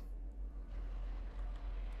ass.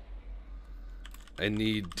 I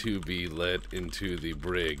need to be let into the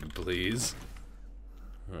brig, please.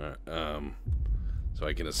 So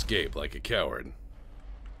I can escape like a coward.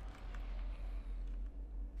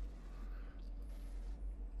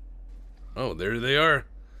 Oh, there they are.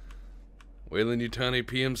 Weyland-Yutani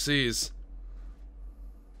PMCs.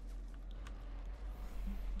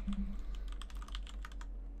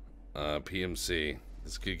 PMC.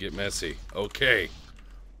 This could get messy. Okay.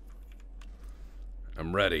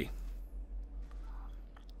 I'm ready.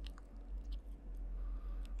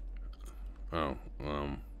 Oh,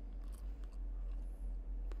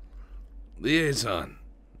 liaison.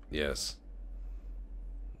 Yes.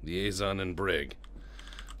 Liaison and brig.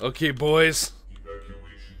 Okay, boys.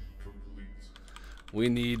 Evacuation complete. We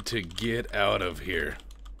need to get out of here.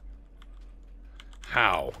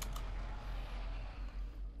 How?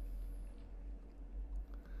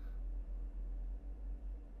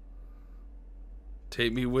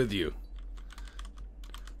 Take me with you.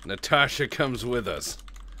 Natasha comes with us.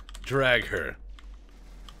 Drag her.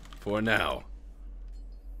 For now.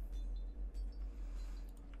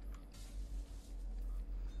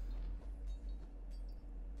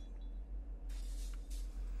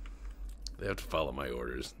 They have to follow my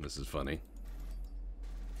orders. This is funny.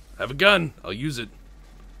 I have a gun. I'll use it.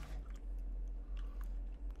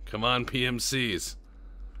 Come on, PMCs.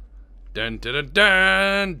 Dun dun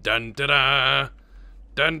dun dun dun dun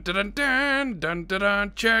dun dun dun dun dun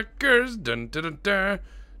dun checkers dun dun dun dun.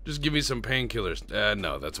 Just give me some painkillers.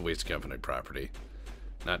 No, that's a waste of company property.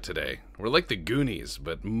 Not today. We're like the Goonies,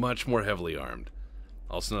 but much more heavily armed.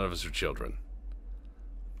 Also, none of us are children.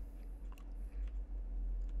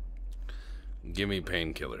 Give me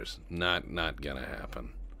painkillers. Not gonna happen.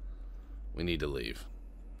 We need to leave.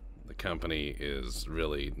 The company is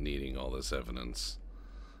really needing all this evidence.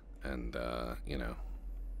 And, you know.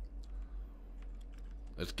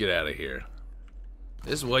 Let's get out of here.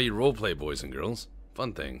 This is why you roleplay, boys and girls.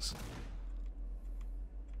 Fun things.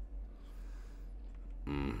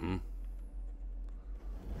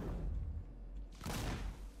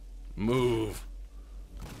 Move.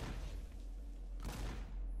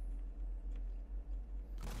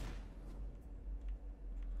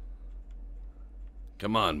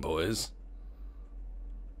 Come on, boys.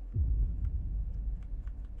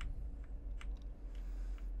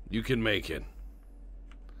 You can make it.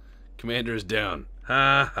 Commander is down.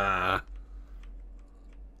 Ha ha.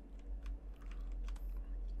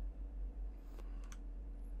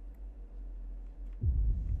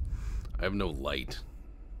 I have no light.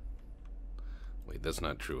 Wait, that's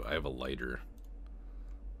not true. I have a lighter.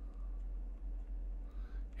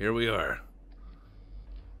 Here we are.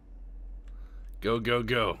 Go, go,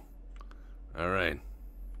 go. Alright.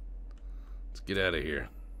 Let's get out of here.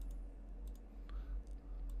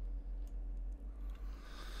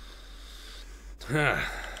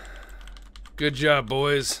 Good job,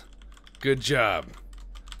 boys. Good job.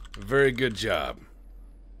 Very good job.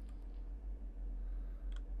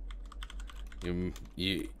 You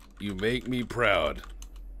make me proud.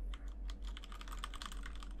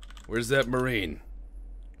 Where's that Marine?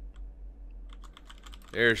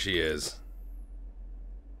 There she is.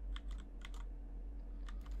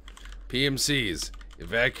 PMCs,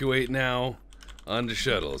 evacuate now onto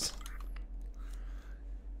shuttles.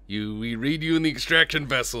 We read you in the extraction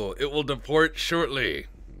vessel. It will deport shortly.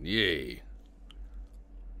 Yay.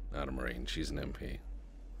 Not a Marine, she's an MP.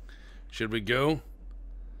 Should we go?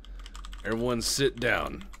 Everyone sit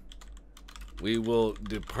down. We will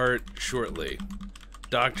depart shortly.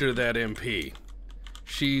 Doctor that MP.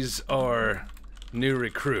 She's our new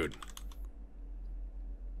recruit.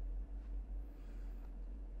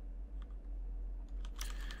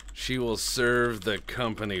 She will serve the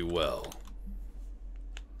company well.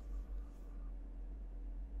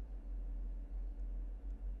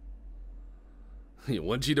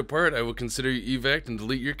 Once you depart, I will consider you evac and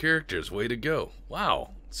delete your characters. Way to go.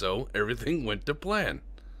 Wow. So, everything went to plan.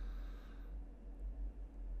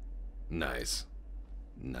 Nice.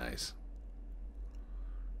 Nice.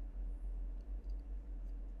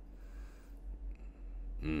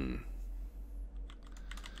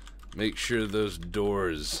 Make sure those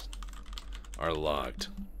doors are locked.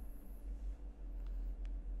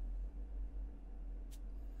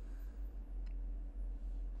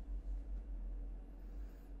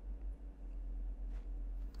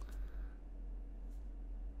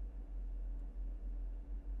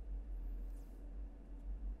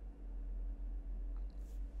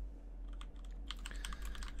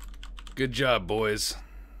 Good job, boys.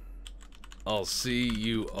 I'll see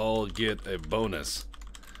you all get a bonus.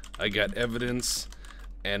 I got evidence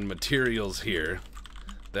and materials here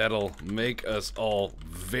that'll make us all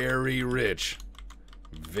very rich.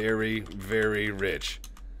 Very, very rich.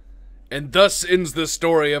 And thus ends the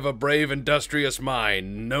story of a brave, industrious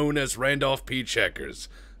mind known as Randolph P. Checkers,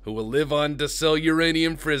 who will live on to sell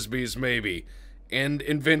uranium frisbees, maybe, and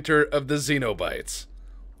inventor of the Xenobites.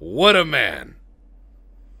 What a man!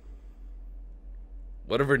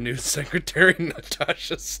 What of her new secretary,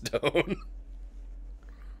 Natasha Stone?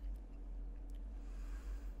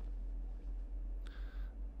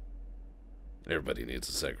 Everybody needs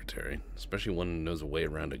a secretary, especially one who knows a way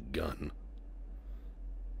around a gun.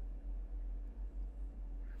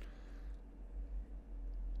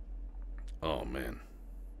 Oh, man.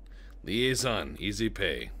 Liaison, easy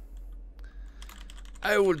pay.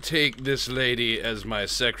 I will take this lady as my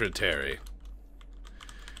secretary.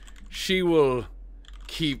 She will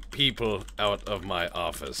keep people out of my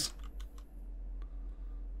office.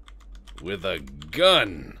 With a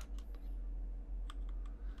gun.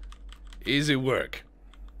 Easy work.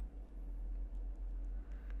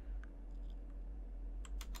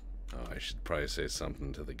 Oh, I should probably say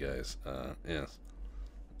something to the guys. Yes.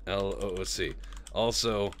 LOC.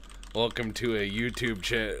 Also, welcome to a YouTube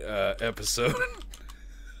episode.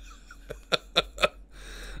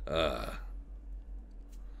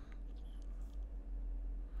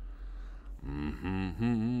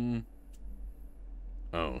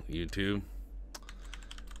 Oh, YouTube?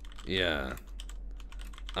 Yeah.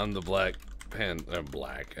 I'm the Black Pants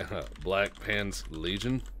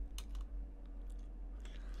Legion.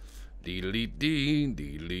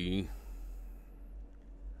 Dee-lee-dee.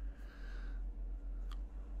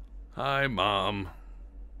 Hi, Mom.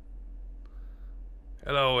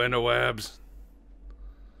 Hello, interwebs.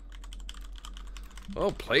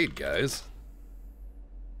 Well played, guys.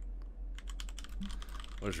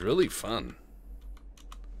 It was really fun.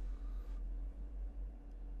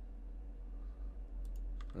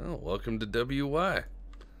 Oh, welcome to WY.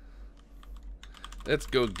 Let's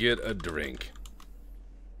go get a drink.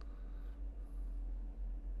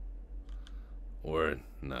 Or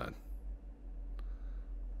not.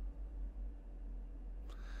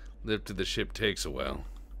 Lift to the ship takes a while.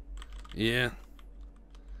 Yeah.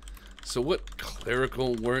 So what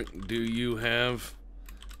clerical work do you have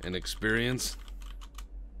and experience?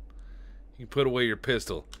 You put away your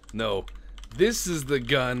pistol. No, this is the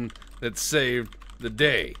gun that saved the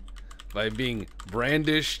day by being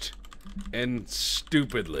brandished and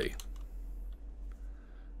stupidly.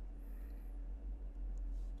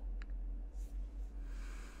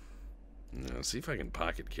 Now, see if I can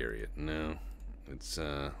pocket carry it. No, It's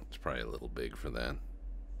probably a little big for that.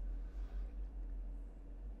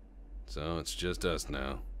 So it's just us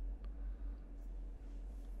now.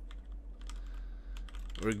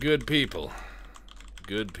 We're good people.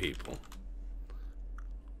 Good people.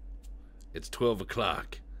 It's 12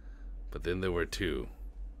 o'clock, but then there were 2.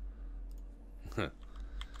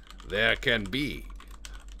 There can be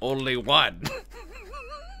only one.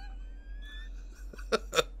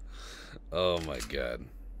 Oh my god.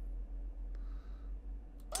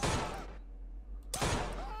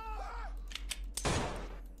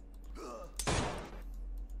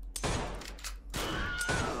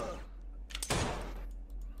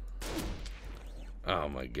 Oh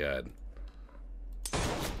my god.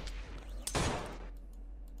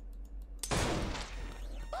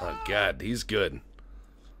 Oh god, he's good.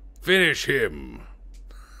 Finish him.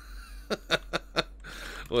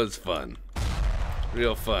 Was fun.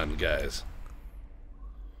 Real fun, guys.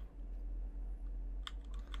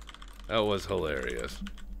 That was hilarious.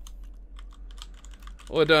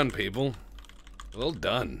 Well done, people. Well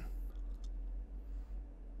done.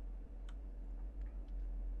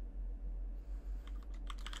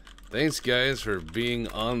 Thanks, guys, for being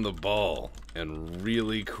on the ball and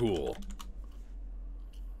really cool.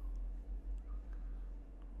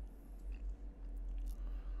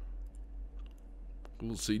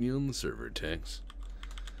 We'll see you on the server, Tex.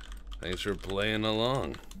 Thanks for playing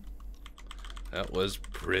along. That was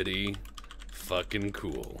pretty fucking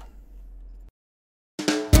cool.